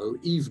 tomorrow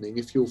evening,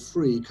 if you're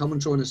free, come and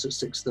join us at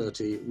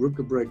 6:30.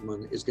 Rutger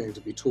Bregman is going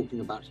to be talking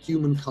about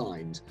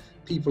humankind.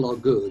 People are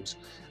good.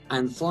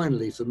 And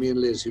finally, for me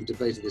and Liz, who've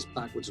debated this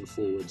backwards and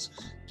forwards,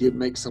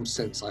 make some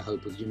sense, I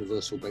hope, of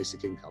universal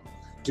basic income.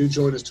 Do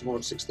join us tomorrow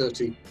at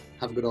 6:30.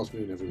 Have a good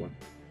afternoon, everyone.